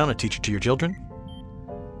write that down and teach it to your children,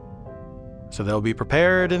 so they'll be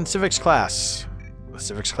prepared in civics class. The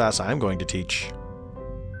civics class I'm going to teach.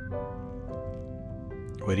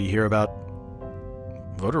 What do you hear about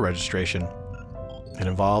voter registration? It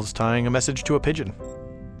involves tying a message to a pigeon.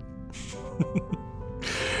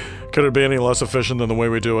 Could it be any less efficient than the way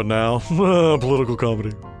we do it now? Political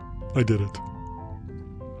comedy. I did it.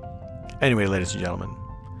 Anyway, ladies and gentlemen,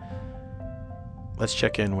 let's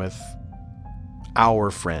check in with our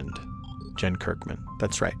friend, Jen Kirkman.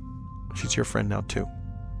 That's right. She's your friend now, too.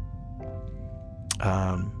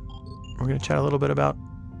 We're going to chat a little bit about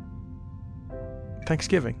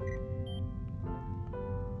Thanksgiving.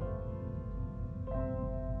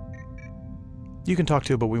 You can talk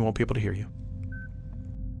too, but we won't be able to hear you.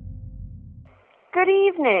 Good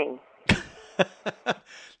evening.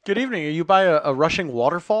 Good evening. Are you by a rushing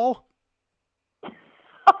waterfall?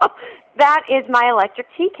 That is my electric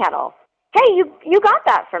tea kettle. Hey, you got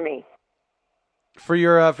that for me. For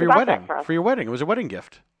your wedding. For your wedding. It was a wedding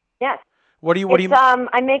gift. Yes. What do you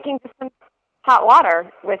I'm making some hot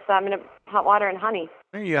water with hot water and honey.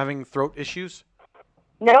 Are you having throat issues?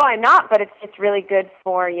 No, I'm not, but it's really good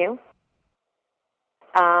for you.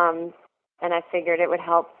 and I figured it would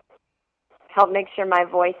help make sure my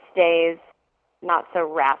voice stays not so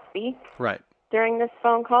raspy Right. during this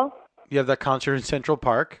phone call. You have that concert in Central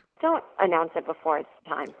Park. Don't announce it before it's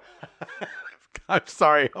time. I'm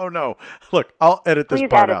sorry. Oh, no. Look, I'll edit this Please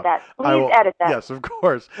part edit out. that. I will- Please edit that. Yes, of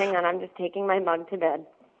course. Hang on, I'm just taking my mug to bed.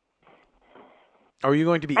 Are you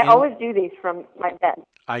going to be I always do these from my bed.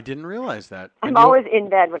 I didn't realize that. I'm always in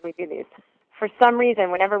bed when we do these. For some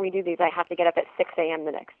reason, whenever we do these, I have to get up at 6 a.m.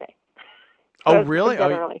 the next day. Oh, So really?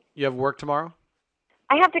 generally. You have work tomorrow?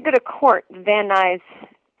 I have to go to court, Van Nuys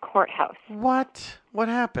courthouse. What? What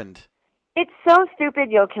happened? It's so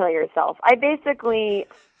stupid you'll kill yourself. I basically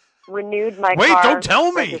renewed my Wait, car don't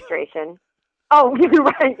tell me. registration. Oh, you're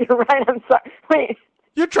right. I'm sorry. Wait.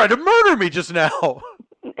 You tried to murder me just now.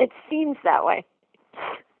 It seems that way.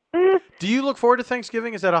 Do you look forward to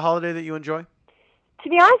Thanksgiving? Is that a holiday that you enjoy? To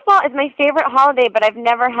be honest, Paul, it's my favorite holiday, but I've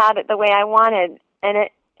never had it the way I wanted, and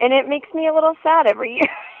it makes me a little sad every year.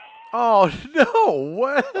 Oh, no.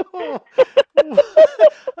 What?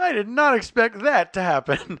 I did not expect that to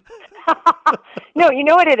happen. No, you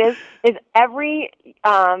know what it is? Is every,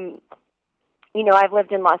 I've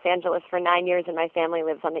lived in Los Angeles for 9 years, and my family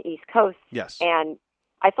lives on the East Coast. Yes. And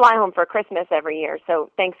I fly home for Christmas every year, so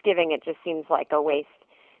Thanksgiving, it just seems like a waste.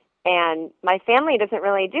 And my family doesn't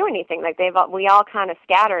really do anything. Like we all kind of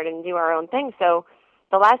scattered and do our own thing. So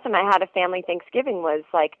the last time I had a family Thanksgiving was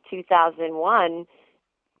like 2001,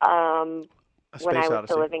 when I was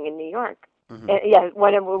still living in New York. Mm-hmm. Yeah,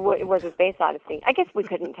 when it was a space odyssey. I guess we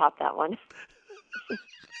couldn't top that one.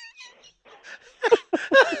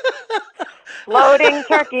 Floating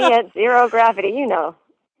turkey at zero gravity,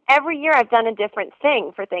 Every year I've done a different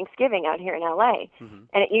thing for Thanksgiving out here in LA. Mm-hmm.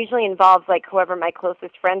 And it usually involves like whoever my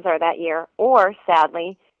closest friends are that year, or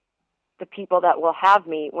sadly, the people that will have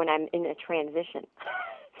me when I'm in a transition.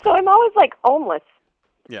 So I'm always like homeless.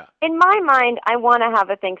 Yeah. In my mind, I want to have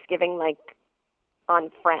a Thanksgiving like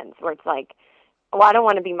on Friends, where it's like, oh, I don't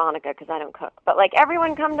want to be Monica because I don't cook, but like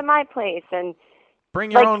everyone come to my place and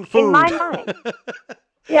bring your own food. In my mind,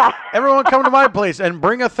 yeah. Everyone come to my place and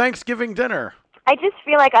bring a Thanksgiving dinner. I just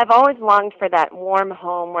feel like I've always longed for that warm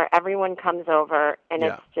home where everyone comes over and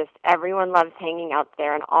it's just everyone loves hanging out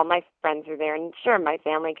there and all my friends are there, and sure, my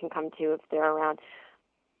family can come too if they're around.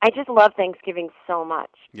 I just love Thanksgiving so much,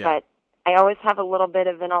 but I always have a little bit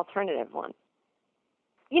of an alternative one.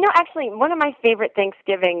 Actually, one of my favorite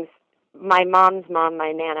Thanksgivings, my mom's mom,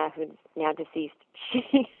 my Nana, who's now deceased,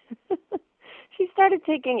 she started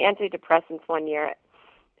taking antidepressants one year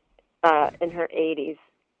in her 80s.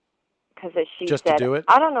 Because as she just said, to do it?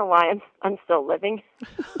 I don't know why I'm still living.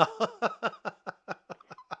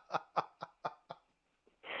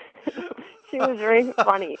 She was very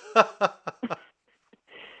funny.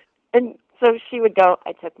 And so she would go,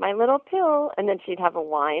 I took my little pill, and then she'd have a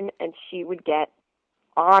wine, and she would get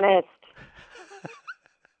honest.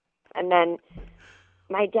 And then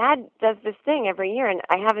my dad does this thing every year, and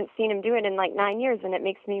I haven't seen him do it in like 9 years, and it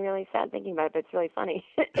makes me really sad thinking about it, but it's really funny.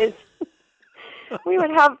 We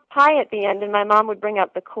would have pie at the end, and my mom would bring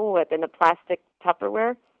out the Cool Whip in a plastic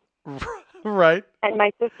Tupperware. Right. And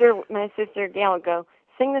my sister Gail would go,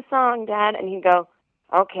 sing the song, Dad. And he'd go,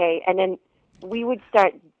 okay. And then we would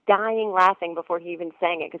start dying laughing before he even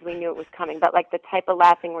sang it because we knew it was coming. But like the type of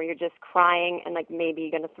laughing where you're just crying and like maybe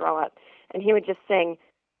you're going to throw up. And he would just sing,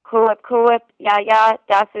 Cool Whip, yeah,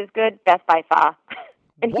 das is good, best by far.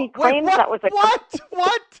 And he claims that was a...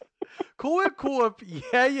 What? Cool Whip,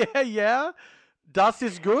 yeah. Das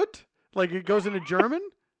ist gut? Like it goes into German?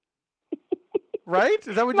 Right?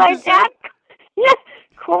 Is that what you just said? Yes.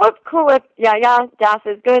 Cool Whip, yeah, das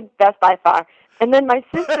ist good, best by far. And then my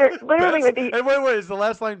sister literally would be... And wait, is the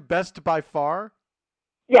last line best by far?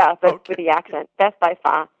 Yeah, but with the accent, best by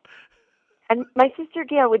far. And my sister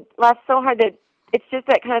Gail would laugh so hard that it's just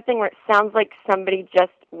that kind of thing where it sounds like somebody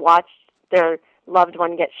just watched their loved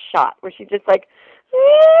one get shot, where she's just like...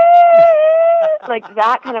 like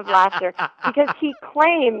that kind of laughter, because he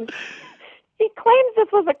claims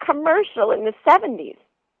this was a commercial in the 70s.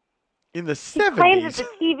 In the 70s? He claims it's a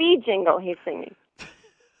TV jingle he's singing.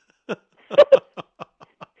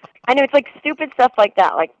 I know, it's like stupid stuff like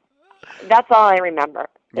that. Like, that's all I remember.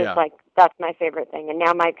 It's like, that's my favorite thing. And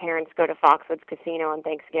now my parents go to Foxwoods Casino on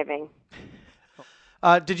Thanksgiving.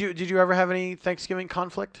 Did you ever have any Thanksgiving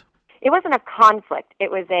conflict? It wasn't a conflict. It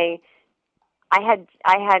was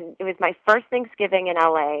it was my first Thanksgiving in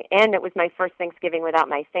LA, and it was my first Thanksgiving without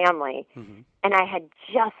my family. Mm-hmm. And I had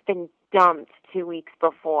just been dumped 2 weeks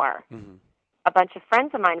before. Mm-hmm. A bunch of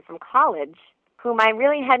friends of mine from college, whom I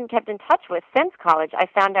really hadn't kept in touch with since college, I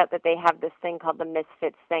found out that they have this thing called the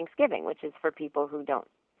Misfits Thanksgiving, which is for people who don't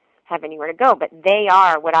have anywhere to go. But they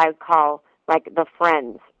are what I would call like the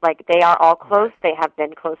friends. Like they are all close. They have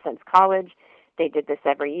been close since college. They did this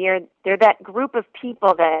every year. They're that group of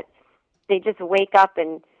people that they just wake up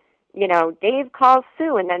and, you know, Dave calls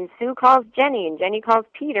Sue and then Sue calls Jenny and Jenny calls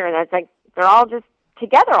Peter, and it's like they're all just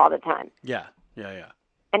together all the time. Yeah.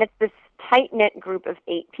 And it's this tight-knit group of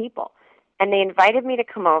 8 people. And they invited me to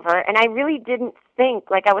come over, and I really didn't think,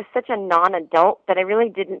 like I was such a non-adult that I really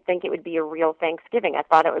didn't think it would be a real Thanksgiving. I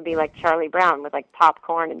thought it would be like Charlie Brown with like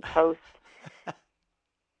popcorn and toast.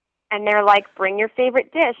 And they're like, bring your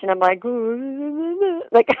favorite dish. And I'm like,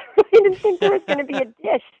 like I really didn't think there was going to be a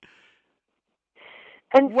dish.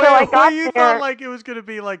 And so I got you there. thought like it was going to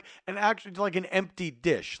be like an empty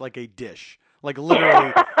dish, like a dish, like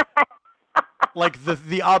literally, like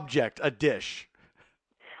the object, a dish.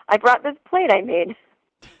 I brought this plate I made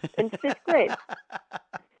in 6th grade.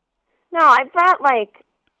 No, I brought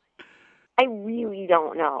I really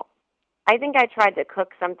don't know. I think I tried to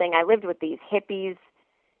cook something. I lived with these hippies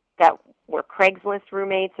that were Craigslist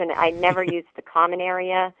roommates, and I never used the common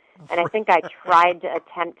area. And I think I tried to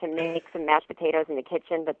attempt to make some mashed potatoes in the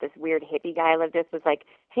kitchen, but this weird hippie guy I lived with was like,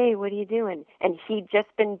 hey, what are you doing? And he'd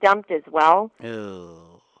just been dumped as well.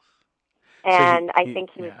 Ew. And so I think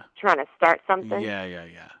he was trying to start something. Yeah.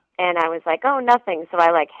 And I was like, oh, nothing. So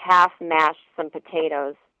I half mashed some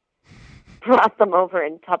potatoes, brought them over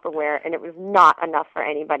in Tupperware, and it was not enough for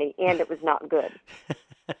anybody, and it was not good.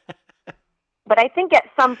 But I think at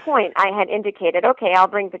some point I had indicated, okay, I'll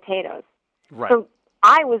bring potatoes. Right. So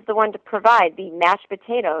I was the one to provide the mashed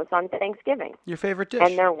potatoes on Thanksgiving. Your favorite dish.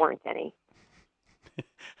 And there weren't any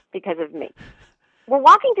because of me. Well,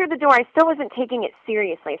 walking through the door, I still wasn't taking it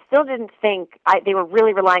seriously. I still didn't think they were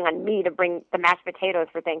really relying on me to bring the mashed potatoes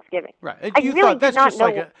for Thanksgiving. Right. I you really thought that's did not just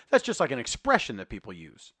know. That's just like an expression that people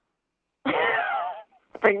use.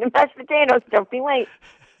 Bring the mashed potatoes. Don't be late.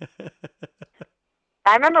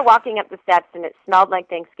 I remember walking up the steps, and it smelled like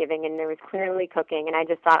Thanksgiving, and there was clearly cooking, and I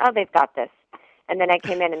just thought, oh, they've got this. And then I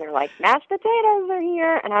came in, and they're like, mashed potatoes are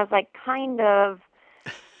here. And I was like, kind of.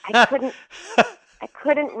 I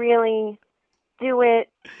couldn't really do it.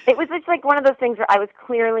 It was just like one of those things where I was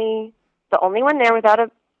clearly the only one there without a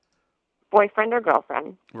boyfriend or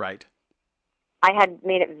girlfriend. Right. I had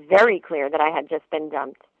made it very clear that I had just been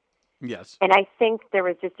dumped. Yes. And I think there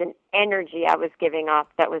was just an energy I was giving off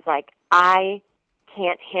that was like, I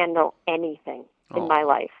can't handle anything in my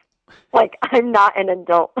life. Like, I'm not an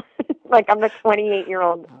adult. Like, I'm a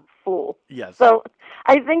 28-year-old fool. Yes. So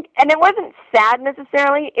I think, and it wasn't sad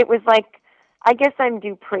necessarily. It was like, I guess I'm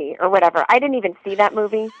Dupree or whatever. I didn't even see that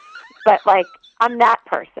movie, but like, I'm that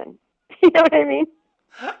person. You know what I mean?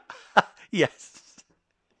 Yes.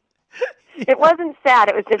 It wasn't sad.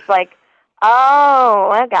 It was just like, oh,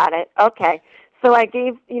 I got it. Okay. So I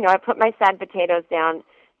gave, I put my sad potatoes down,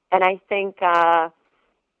 and I think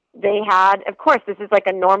they had, of course, this is like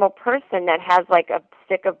a normal person that has like a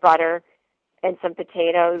stick of butter and some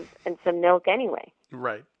potatoes and some milk anyway.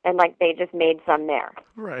 Right. And like they just made some there.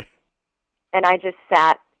 Right. And I just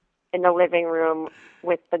sat in the living room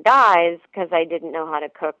with the guys because I didn't know how to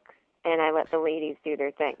cook, and I let the ladies do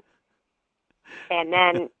their thing. And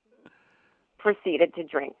then proceeded to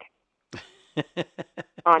drink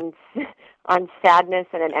on sadness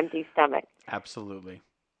and an empty stomach. Absolutely.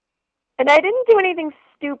 And I didn't do anything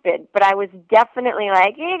stupid, but I was definitely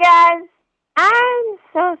like, hey guys, I'm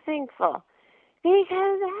so thankful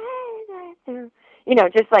because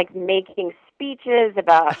just like making speeches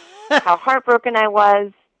about how heartbroken I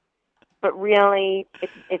was. But really,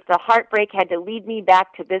 if the heartbreak had to lead me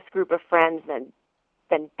back to this group of friends, then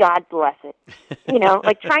God bless it.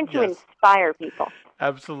 Like trying to Yes. inspire people.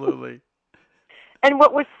 Absolutely. And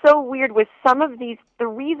what was so weird was the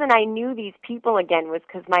reason I knew these people again was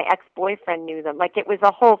because my ex-boyfriend knew them. Like, it was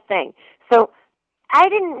a whole thing. So I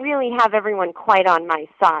didn't really have everyone quite on my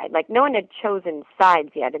side. Like, no one had chosen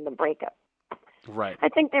sides yet in the breakup. Right. I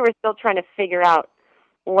think they were still trying to figure out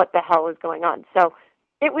what the hell was going on. So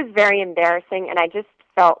it was very embarrassing, and I just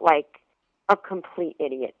felt like a complete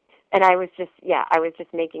idiot. And I was just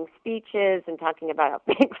making speeches and talking about how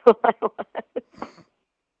thankful I was.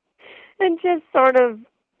 And just sort of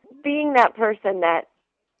being that person that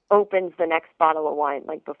opens the next bottle of wine,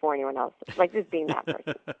 like, before anyone else. Like, just being that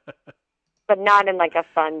person. But not in, like, a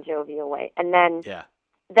fun, jovial way. And then,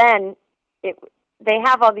 they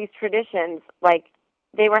have all these traditions, like,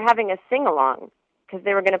 they were having a sing-along because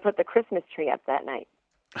they were going to put the Christmas tree up that night.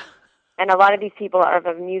 And a lot of these people are of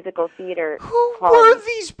a musical theater. Who were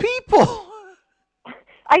these people?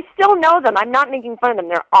 I still know them. I'm not making fun of them.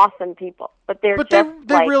 They're awesome people. But they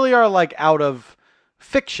really are like out of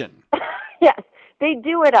fiction. Yes, they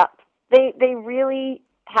do it up. They really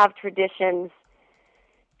have traditions,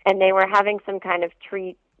 and they were having some kind of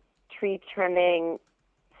tree trimming,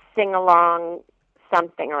 sing-along,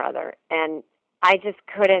 something or other. And I just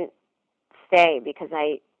couldn't stay because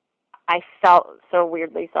I felt so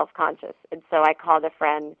weirdly self-conscious. And so I called a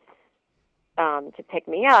friend to pick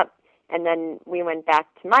me up, and then we went back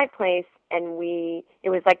to my place, and it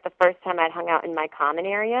was like the first time I'd hung out in my common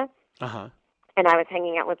area. Uh-huh. And I was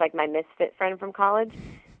hanging out with, like, my misfit friend from college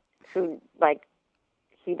who, like,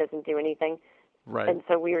 he doesn't do anything. Right. And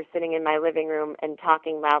so we were sitting in my living room and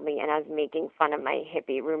talking loudly, and I was making fun of my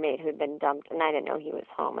hippie roommate who'd been dumped, and I didn't know he was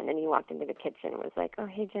home. And then he walked into the kitchen and was like, "Oh,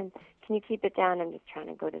 hey, Jen, can you keep it down? I'm just trying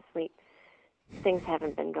to go to sleep. Things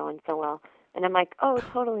haven't been going so well." And I'm like, "Oh,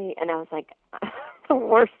 totally." And I was like, the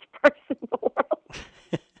worst person in the world.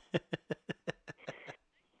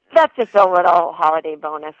 That's just a little holiday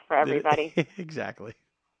bonus for everybody. Exactly.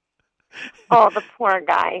 Oh, the poor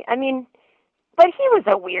guy. I mean... But he was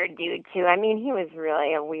a weird dude, too. I mean, he was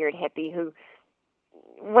really a weird hippie who,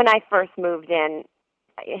 when I first moved in,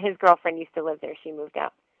 his girlfriend used to live there. She moved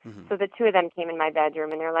out. Mm-hmm. So the two of them came in my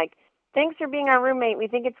bedroom, and they're like, "Thanks for being our roommate. We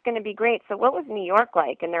think it's going to be great. So what was New York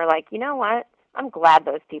like?" And they're like, "You know what? I'm glad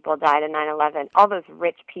those people died in 9/11. All those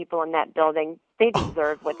rich people in that building, they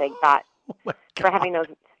deserved what they got for having those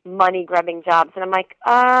money-grubbing jobs." And I'm like,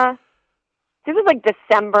 this was like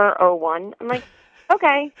December 2001. I'm like,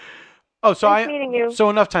 okay. Oh, so nice meeting you.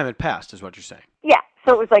 So enough time had passed, is what you're saying? Yeah.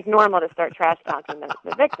 So it was like normal to start trash talking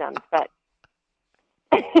the victims, but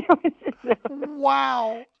it was just,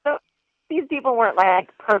 wow. So these people weren't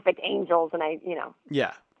like perfect angels, and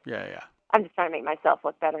Yeah. I'm just trying to make myself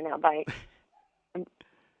look better now by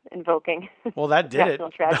invoking. Well, that did it.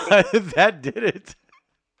 That did it.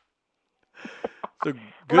 So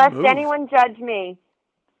good Lest move. anyone judge me.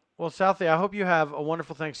 Well, Southie, I hope you have a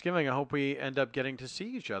wonderful Thanksgiving. I hope we end up getting to see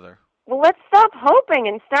each other. Well, let's stop hoping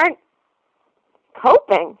and start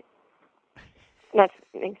coping. I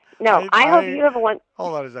hope you have one.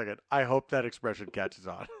 Hold on a second. I hope that expression catches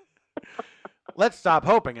on. Let's stop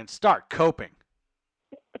hoping and start coping.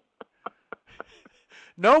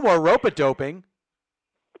 No more rope-a-doping.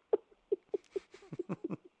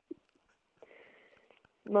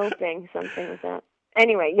 Moping, something like that.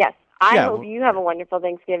 Anyway, yes. I hope you have a wonderful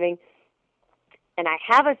Thanksgiving. And I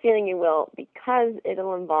have a feeling you will, because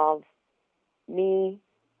it'll involve me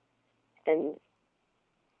and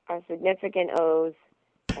our significant O's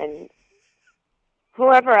and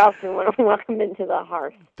whoever else we want to welcome into the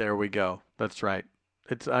hearth. There we go. That's right.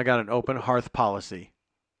 I got an open hearth policy.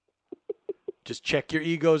 Just check your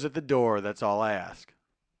egos at the door. That's all I ask.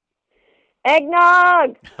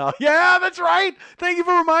 Eggnog! Oh, yeah, that's right. Thank you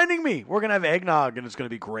for reminding me. We're going to have eggnog, and it's going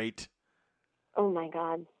to be great. Oh, my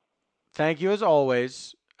God. Thank you, as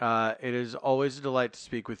always. It is always a delight to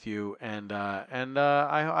speak with you, and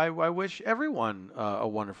I wish everyone a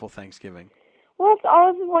wonderful Thanksgiving. Well, it's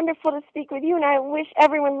always wonderful to speak with you, and I wish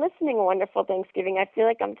everyone listening a wonderful Thanksgiving. I feel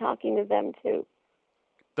like I'm talking to them, too.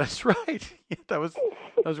 That's right. Yeah, that was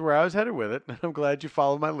where I was headed with it, and I'm glad you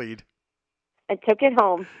followed my lead. I took it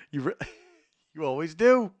home. You always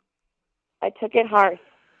do. I took it hard.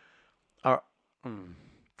 All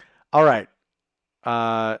right.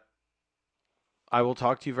 I will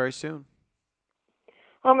talk to you very soon.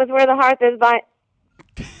 Home is where the hearth is. Bye.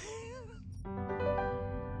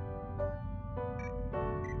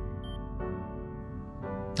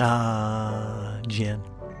 Jen.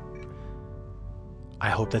 I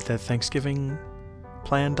hope that Thanksgiving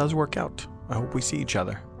plan does work out. I hope we see each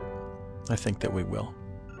other. I think that we will.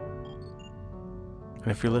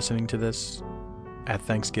 And if you're listening to this at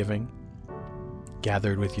Thanksgiving,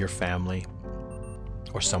 gathered with your family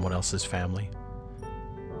or someone else's family,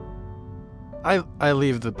 I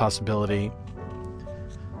leave the possibility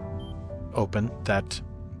open that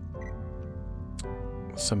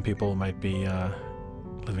some people might be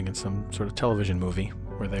living in some sort of television movie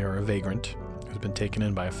where they are a vagrant who's been taken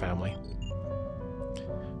in by a family.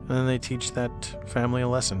 And then they teach that family a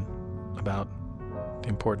lesson about the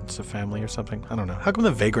importance of family or something. I don't know. How come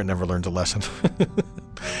the vagrant never learns a lesson?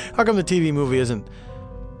 How come the TV movie isn't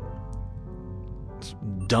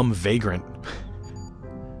dumb vagrant?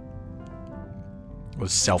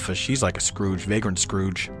 Was selfish. He's like a Scrooge, vagrant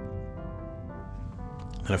Scrooge.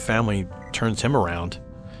 And a family turns him around.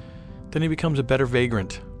 Then he becomes a better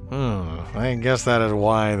vagrant. I guess that is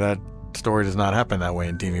why that story does not happen that way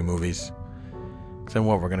in TV movies. Then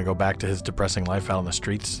what, we're going to go back to his depressing life out on the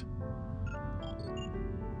streets?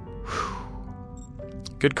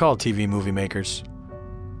 Good call, TV movie makers.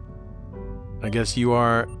 I guess you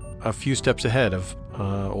are a few steps ahead of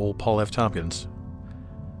old Paul F. Tompkins.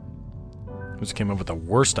 Who came up with the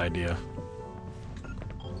worst idea.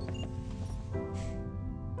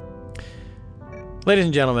 Ladies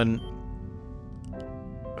and gentlemen,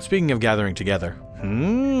 speaking of gathering together,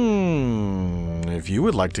 if you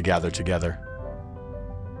would like to gather together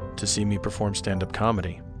to see me perform stand-up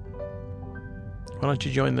comedy, why don't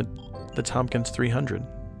you join the Tompkins 300?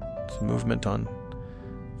 It's a movement on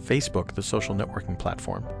Facebook, the social networking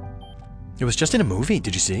platform. It was just in a movie,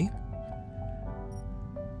 did you see?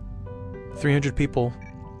 300 people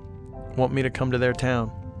want me to come to their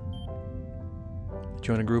town.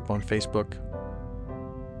 Join a group on Facebook.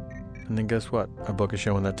 And then guess what? I book a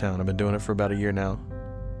show in that town. I've been doing it for about a year now.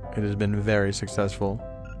 It has been very successful.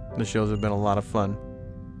 The shows have been a lot of fun.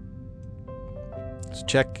 So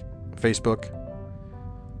check Facebook.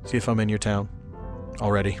 See if I'm in your town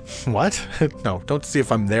already. What? No, don't see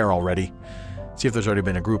if I'm there already. See if there's already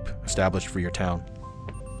been a group established for your town.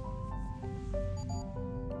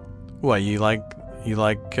 What, you like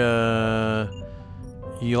the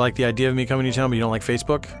idea of me coming to your town, but you don't like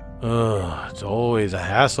Facebook? Ugh, it's always a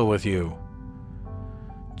hassle with you.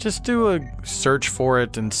 Just do a search for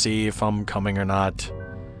it and see if I'm coming or not.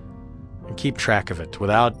 And keep track of it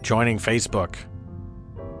without joining Facebook.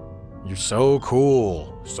 You're so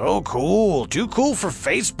cool. So cool. Too cool for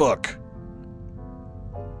Facebook.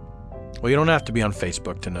 Well, you don't have to be on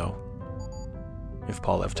Facebook to know if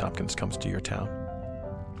Paul F. Tompkins comes to your town.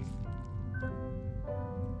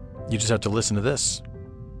 You just have to listen to this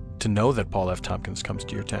to know that Paul F. Tompkins comes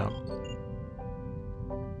to your town.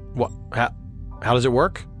 What? How does it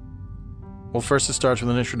work? Well, first it starts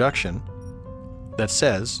with an introduction that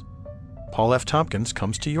says, Paul F. Tompkins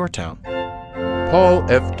comes to your town. Paul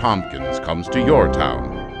F. Tompkins comes to your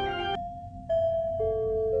town.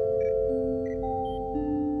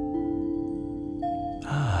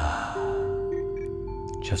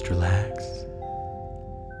 Just relax.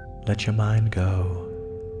 Let your mind go.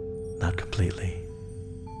 Not completely.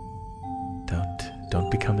 Don't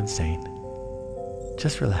become insane.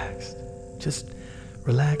 Just relax. Just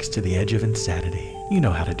relax to the edge of insanity. You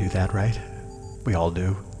know how to do that, right? We all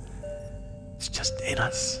do. It's just in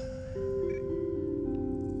us.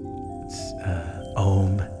 It's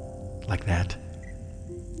Om, like that.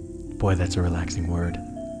 Boy, that's a relaxing word.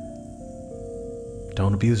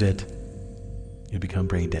 Don't abuse it. You'll become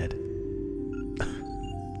brain dead.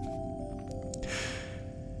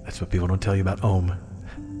 That's what people don't tell you about Om.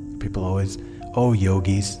 People always,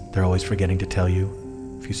 yogis, they're always forgetting to tell you.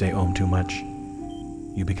 If you say Om too much,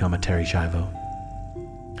 you become a Terry Shivo.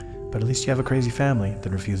 But at least you have a crazy family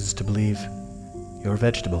that refuses to believe you're a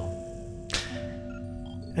vegetable.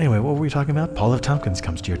 Anyway, what were we talking about? Paul F. Tompkins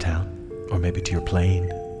comes to your town. Or maybe to your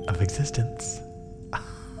plane of existence.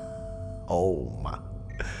 Om.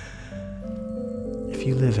 If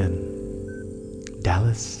you live in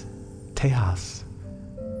Dallas, Tejas,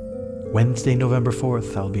 Wednesday, November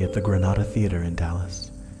 4th, I'll be at the Granada Theater in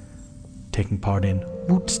Dallas, taking part in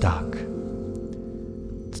Woodstock.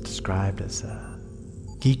 It's described as a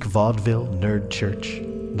geek vaudeville nerd church,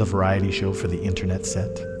 the variety show for the internet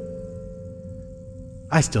set.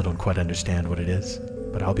 I still don't quite understand what it is,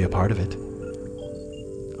 but I'll be a part of it.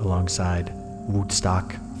 Alongside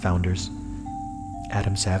Woodstock founders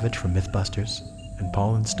Adam Savage from Mythbusters and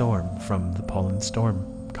Paul and Storm from the Paul and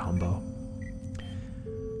Storm combo.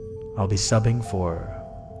 I'll be subbing for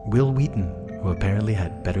Will Wheaton, who apparently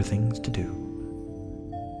had better things to do.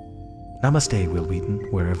 Namaste, Will Wheaton,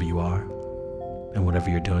 wherever you are, and whatever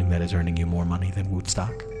you're doing that is earning you more money than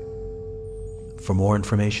Woodstock. For more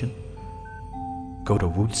information, go to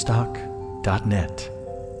woodstock.net.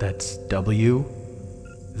 That's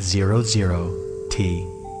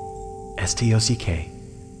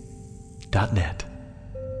W00TSTOCK.net.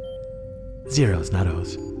 Zeros, not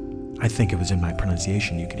O's. I think it was in my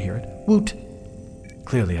pronunciation, you can hear it. Woot!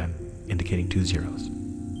 Clearly I'm indicating 2 zeros.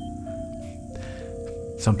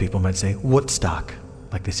 Some people might say Woodstock,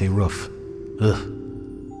 like they say roof. Ugh.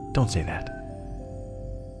 Don't say that.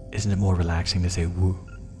 Isn't it more relaxing to say roof?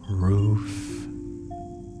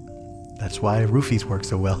 That's why roofies work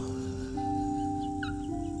so well.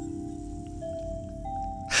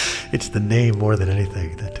 It's the name more than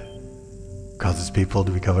anything that causes people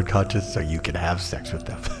to become unconscious so you can have sex with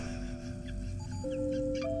them.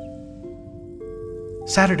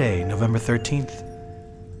 Saturday, November 13th.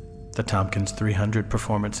 The Tompkins 300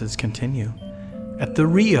 performances continue at the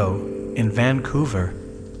Rio in Vancouver,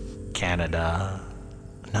 Canada.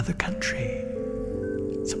 Another country.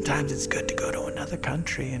 Sometimes it's good to go to another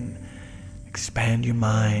country and expand your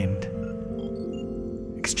mind.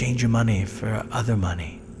 Exchange your money for other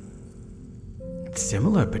money. It's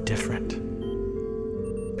similar but different.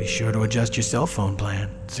 Be sure to adjust your cell phone plan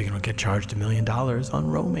so you don't get charged $1 million on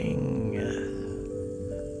roaming.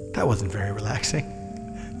 That wasn't very relaxing.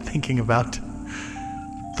 Thinking about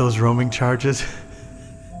those roaming charges.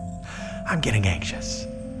 I'm getting anxious.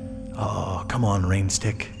 Oh, come on,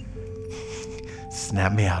 Rainstick.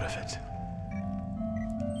 Snap me out of it.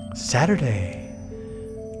 Saturday,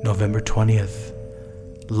 November 20th.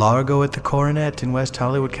 Largo at the Coronet in West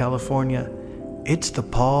Hollywood, California. It's the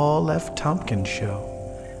Paul F. Tompkins Show.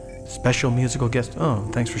 Special musical guest. Oh,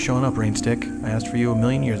 thanks for showing up, Rainstick. I asked for you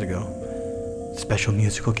 1,000,000 years ago. Special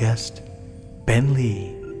musical guest, Ben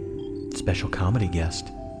Lee. Special comedy guest,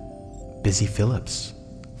 Busy Phillips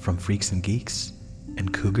from Freaks and Geeks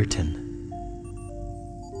and Cougarton.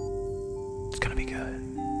 It's gonna be good.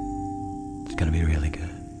 It's gonna be really good.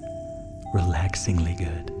 Relaxingly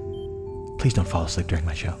good. Please don't fall asleep during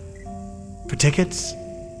my show. For tickets,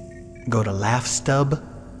 go to LaughStub.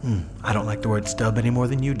 I don't like the word stub any more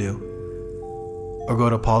than you do. Or go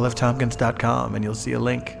to paulftompkins.com and you'll see a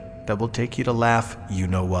link that will take you to laugh you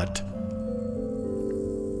know what.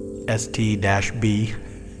 ST-B.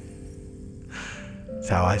 That's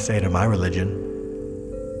how I say it in my religion.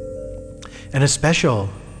 And a special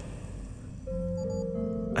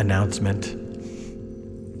announcement.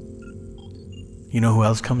 You know who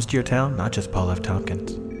else comes to your town? Not just Paul F.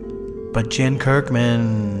 Tompkins, but Jen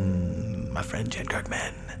Kirkman, my friend Jen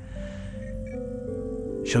Kirkman.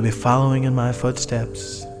 She'll be following in my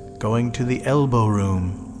footsteps, going to the elbow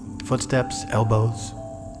room. Footsteps, elbows.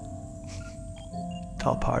 It's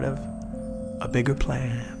all part of a bigger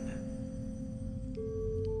plan.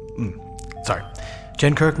 Sorry.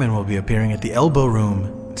 Jen Kirkman will be appearing at the Elbow Room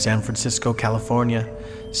in San Francisco, California,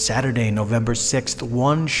 Saturday, November 6th.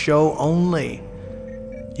 One show only.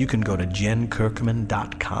 You can go to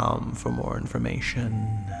jenkirkman.com for more information.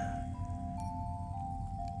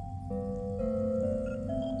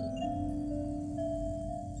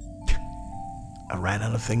 I ran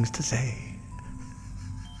out of things to say.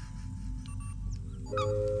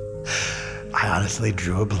 I honestly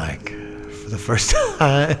drew a blank for the first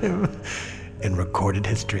time in recorded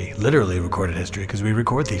history. Literally recorded history, because we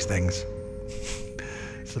record these things.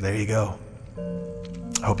 So there you go.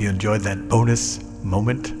 I hope you enjoyed that bonus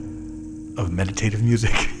moment of meditative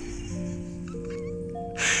music.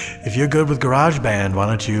 If you're good with GarageBand, why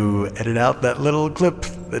don't you edit out that little clip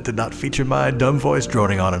that did not feature my dumb voice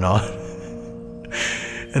droning on and on.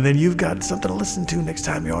 And then you've got something to listen to next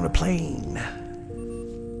time you're on a plane.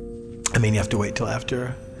 I mean, you have to wait till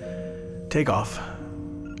after takeoff.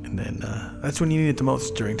 And then that's when you need it the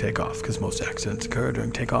most, during takeoff, because most accidents occur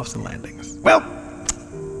during takeoffs and landings. Well,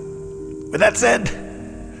 with that said,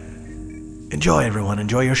 enjoy, everyone.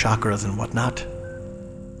 Enjoy your chakras and whatnot.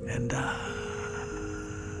 And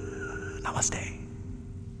namaste.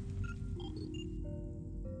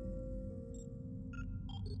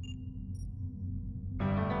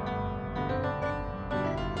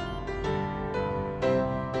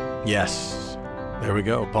 Yes, there we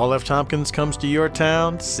go. Paul F. Tompkins comes to your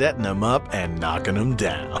town, setting them up and knocking them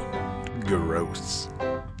down. Gross.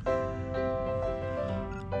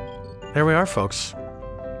 There we are, folks.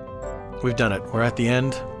 We've done it. We're at the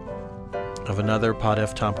end of another Pod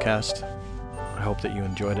F. Tompkast. I hope that you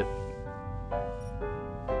enjoyed it.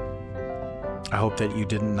 I hope that you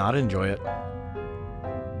did not enjoy it.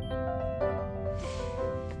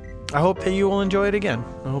 I hope that you will enjoy it again.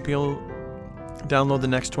 I hope you'll download the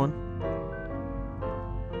next one,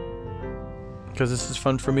 because this is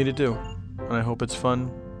fun for me to do, and I hope it's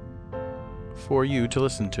fun for you to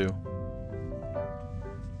listen to.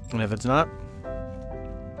 And if it's not,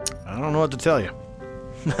 I don't know what to tell you.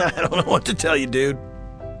 I don't know what to tell you, dude.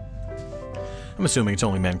 I'm assuming it's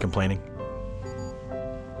only men complaining,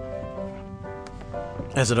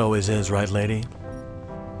 as it always is, right, lady?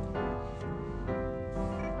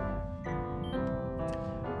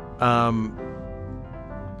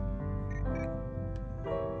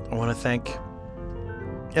 I want to thank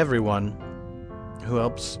everyone who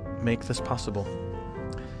helps make this possible.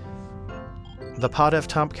 The Pod F.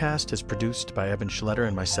 Tompkast is produced by Eben Schletter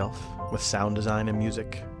and myself, with sound design and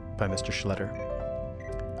music by Mr. Schletter.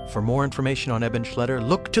 For more information on Eben Schletter,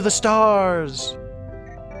 look to the stars!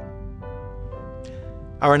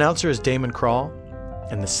 Our announcer is Damon Krall,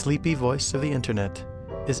 and the sleepy voice of the internet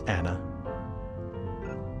is Anna.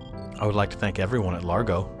 I would like to thank everyone at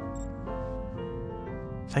Largo.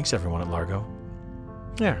 Thanks, everyone at Largo.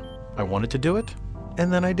 Yeah, I wanted to do it,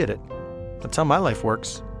 and then I did it. That's how my life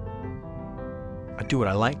works. I do what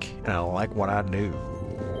I like, and I like what I do.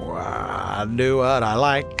 I do what I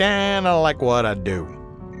like, and I like what I do.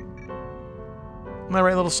 And I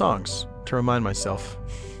write little songs to remind myself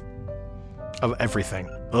of everything.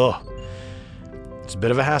 Ugh. It's a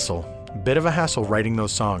bit of a hassle. Bit of a hassle writing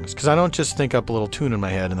those songs, because I don't just think up a little tune in my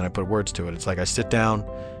head and then I put words to it. It's like I sit down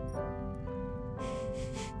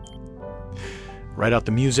write out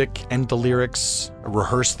the music and the lyrics,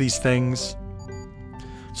 rehearse these things.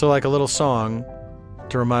 So like a little song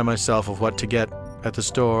to remind myself of what to get at the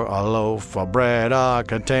store: a loaf of bread, a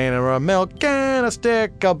container of milk, and a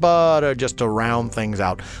stick of butter, just to round things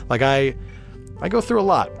out. Like I go through a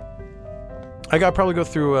lot. I probably go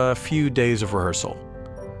through a few days of rehearsal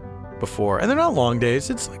before, and they're not long days.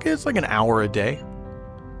 It's like an hour a day.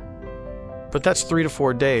 But that's 3 to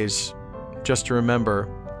 4 days just to remember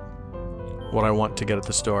what I want to get at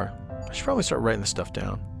the store. I should probably start writing this stuff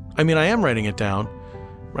down. I mean, I am writing it down,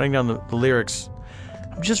 writing down the lyrics.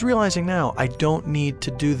 I'm just realizing now I don't need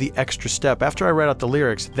to do the extra step. After I write out the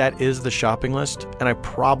lyrics, that is the shopping list, and I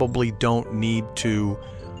probably don't need to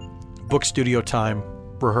book studio time,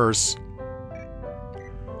 rehearse,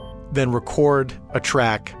 then record a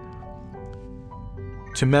track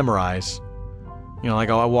to memorize. You know, like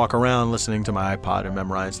I walk around listening to my iPod and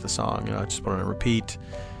memorize the song. You know, I just put it on repeat.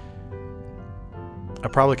 I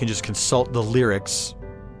probably can just consult the lyrics,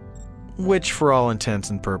 which for all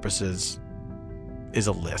intents and purposes is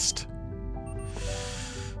a list.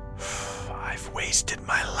 I've wasted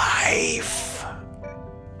my life.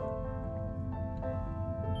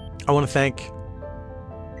 I want to thank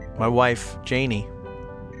my wife, Janie.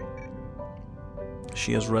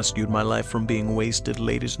 She has rescued my life from being wasted,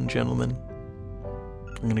 ladies and gentlemen.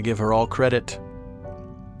 I'm going to give her all credit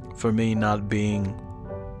for me not being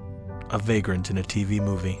a vagrant in a TV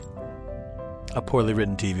movie. A poorly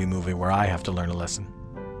written TV movie where I have to learn a lesson.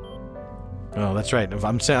 Oh, that's right.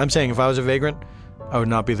 I'm saying if I was a vagrant, I would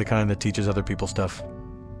not be the kind that teaches other people stuff.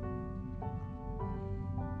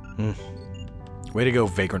 Way to go,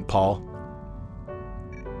 Vagrant Paul.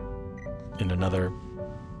 In another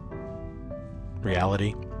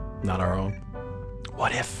reality, not our own.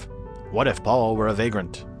 What if Paul were a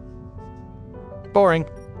vagrant? Boring.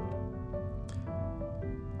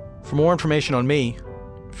 For more information on me,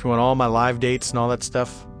 if you want all my live dates and all that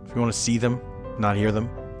stuff, if you want to see them, not hear them.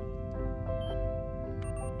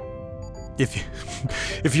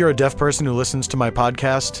 If you're a deaf person who listens to my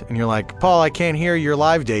podcast and you're like, Paul, I can't hear your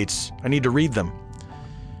live dates, I need to read them.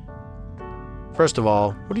 First of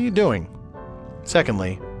all, what are you doing?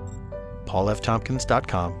 Secondly,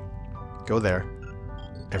 paulftompkins.com. Go there.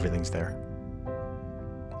 Everything's there.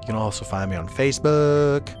 You can also find me on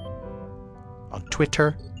Facebook, on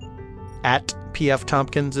Twitter, at PF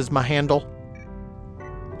Tompkins is my handle.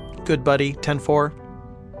 Good buddy, 10-4.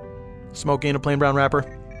 Smoking a plain brown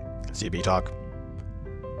wrapper. CB Talk.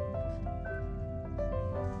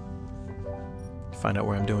 Find out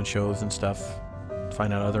where I'm doing shows and stuff.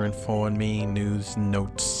 Find out other info on me, news,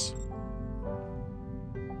 notes.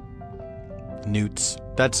 Newts.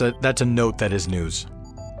 That's a note that is news.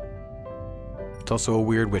 It's also a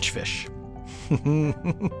weird witch fish.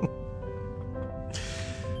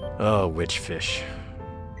 Oh, witch fish.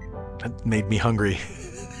 That made me hungry.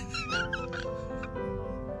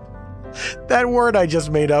 That word I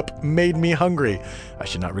just made up made me hungry. I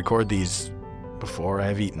should not record these before I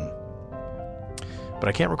have eaten. But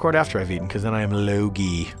I can't record after I've eaten because then I am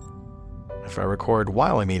logy. If I record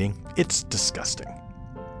while I'm eating, it's disgusting.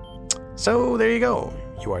 So there you go.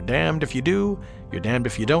 You are damned if you do, you're damned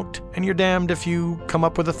if you don't, and you're damned if you come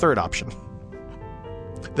up with a third option.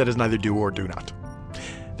 That is neither do or do not.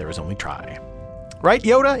 There is only try. Right,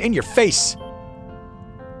 Yoda? In your face!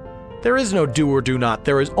 There is no do or do not.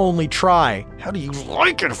 There is only try. How do you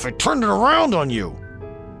like it if I turned it around on you?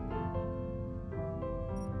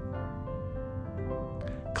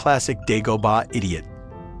 Classic Dagobah idiot.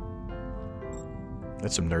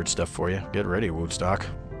 That's some nerd stuff for you. Get ready, Woodstock.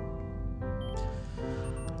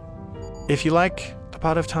 If you like the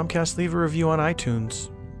Pod of Tompkast, leave a review on iTunes.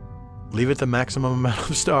 Leave it the maximum amount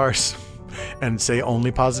of stars. And say only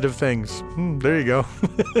positive things. There you go.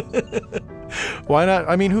 Why not?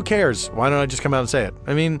 I mean, who cares? Why don't I just come out and say it?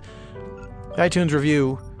 I mean, iTunes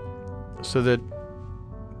review so that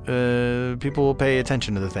people will pay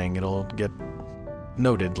attention to the thing. It'll get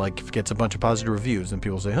noted. Like, if it gets a bunch of positive reviews, and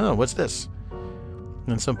people say, what's this?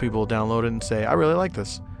 And some people will download it and say, I really like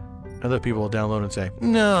this. Other people will download and say,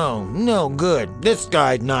 no good. This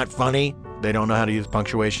guy's not funny. They don't know how to use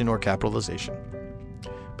punctuation or capitalization.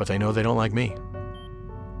 But they know they don't like me.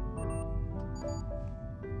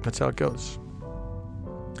 That's how it goes.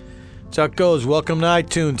 That's how it goes. Welcome to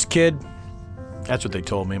iTunes, kid. That's what they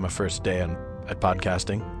told me my first day at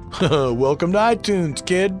podcasting. Welcome to iTunes,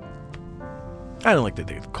 kid. I don't like that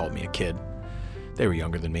they called me a kid. They were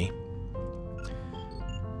younger than me.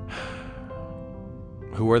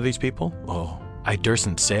 Who are these people? Oh, I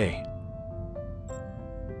dursn't say.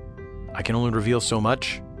 I can only reveal so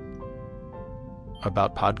much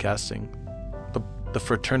about podcasting. The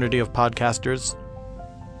fraternity of podcasters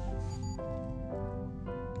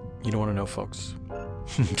You don't want to know, folks.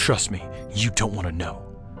 Trust me, you don't want to know.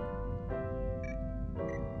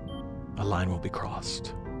 A line will be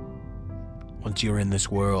crossed. Once you're in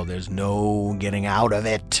this world, there's no getting out of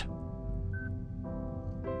it.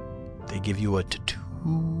 They give you a tattoo.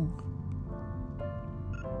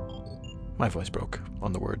 My voice broke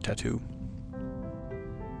on the word tattoo.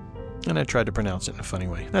 And I tried to pronounce it in a funny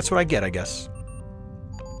way. That's what I get, I guess.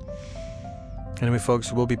 Anyway,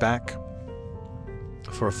 folks, we'll be back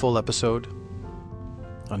for a full episode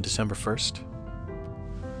on December 1st.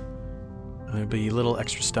 And there'll be little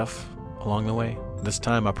extra stuff along the way. This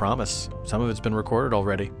time, I promise, some of it's been recorded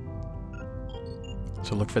already.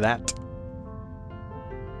 So look for that.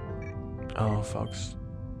 Oh, folks,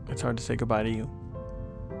 it's hard to say goodbye to you.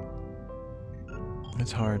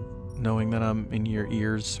 It's hard knowing that I'm in your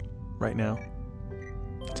ears right now.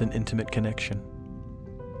 It's an intimate connection.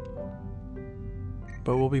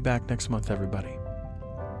 But we'll be back next month, everybody.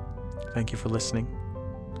 Thank you for listening.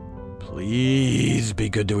 Please be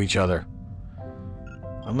good to each other.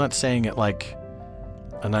 I'm not saying it like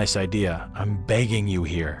a nice idea. I'm begging you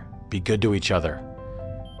here. Be good to each other.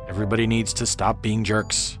 Everybody needs to stop being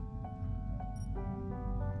jerks.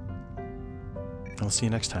 I'll see you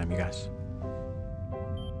next time, you guys.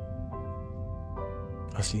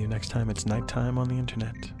 I'll see you next time. It's nighttime on the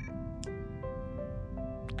internet.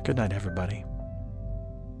 Good night, everybody.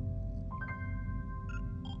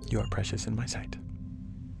 You are precious in my sight.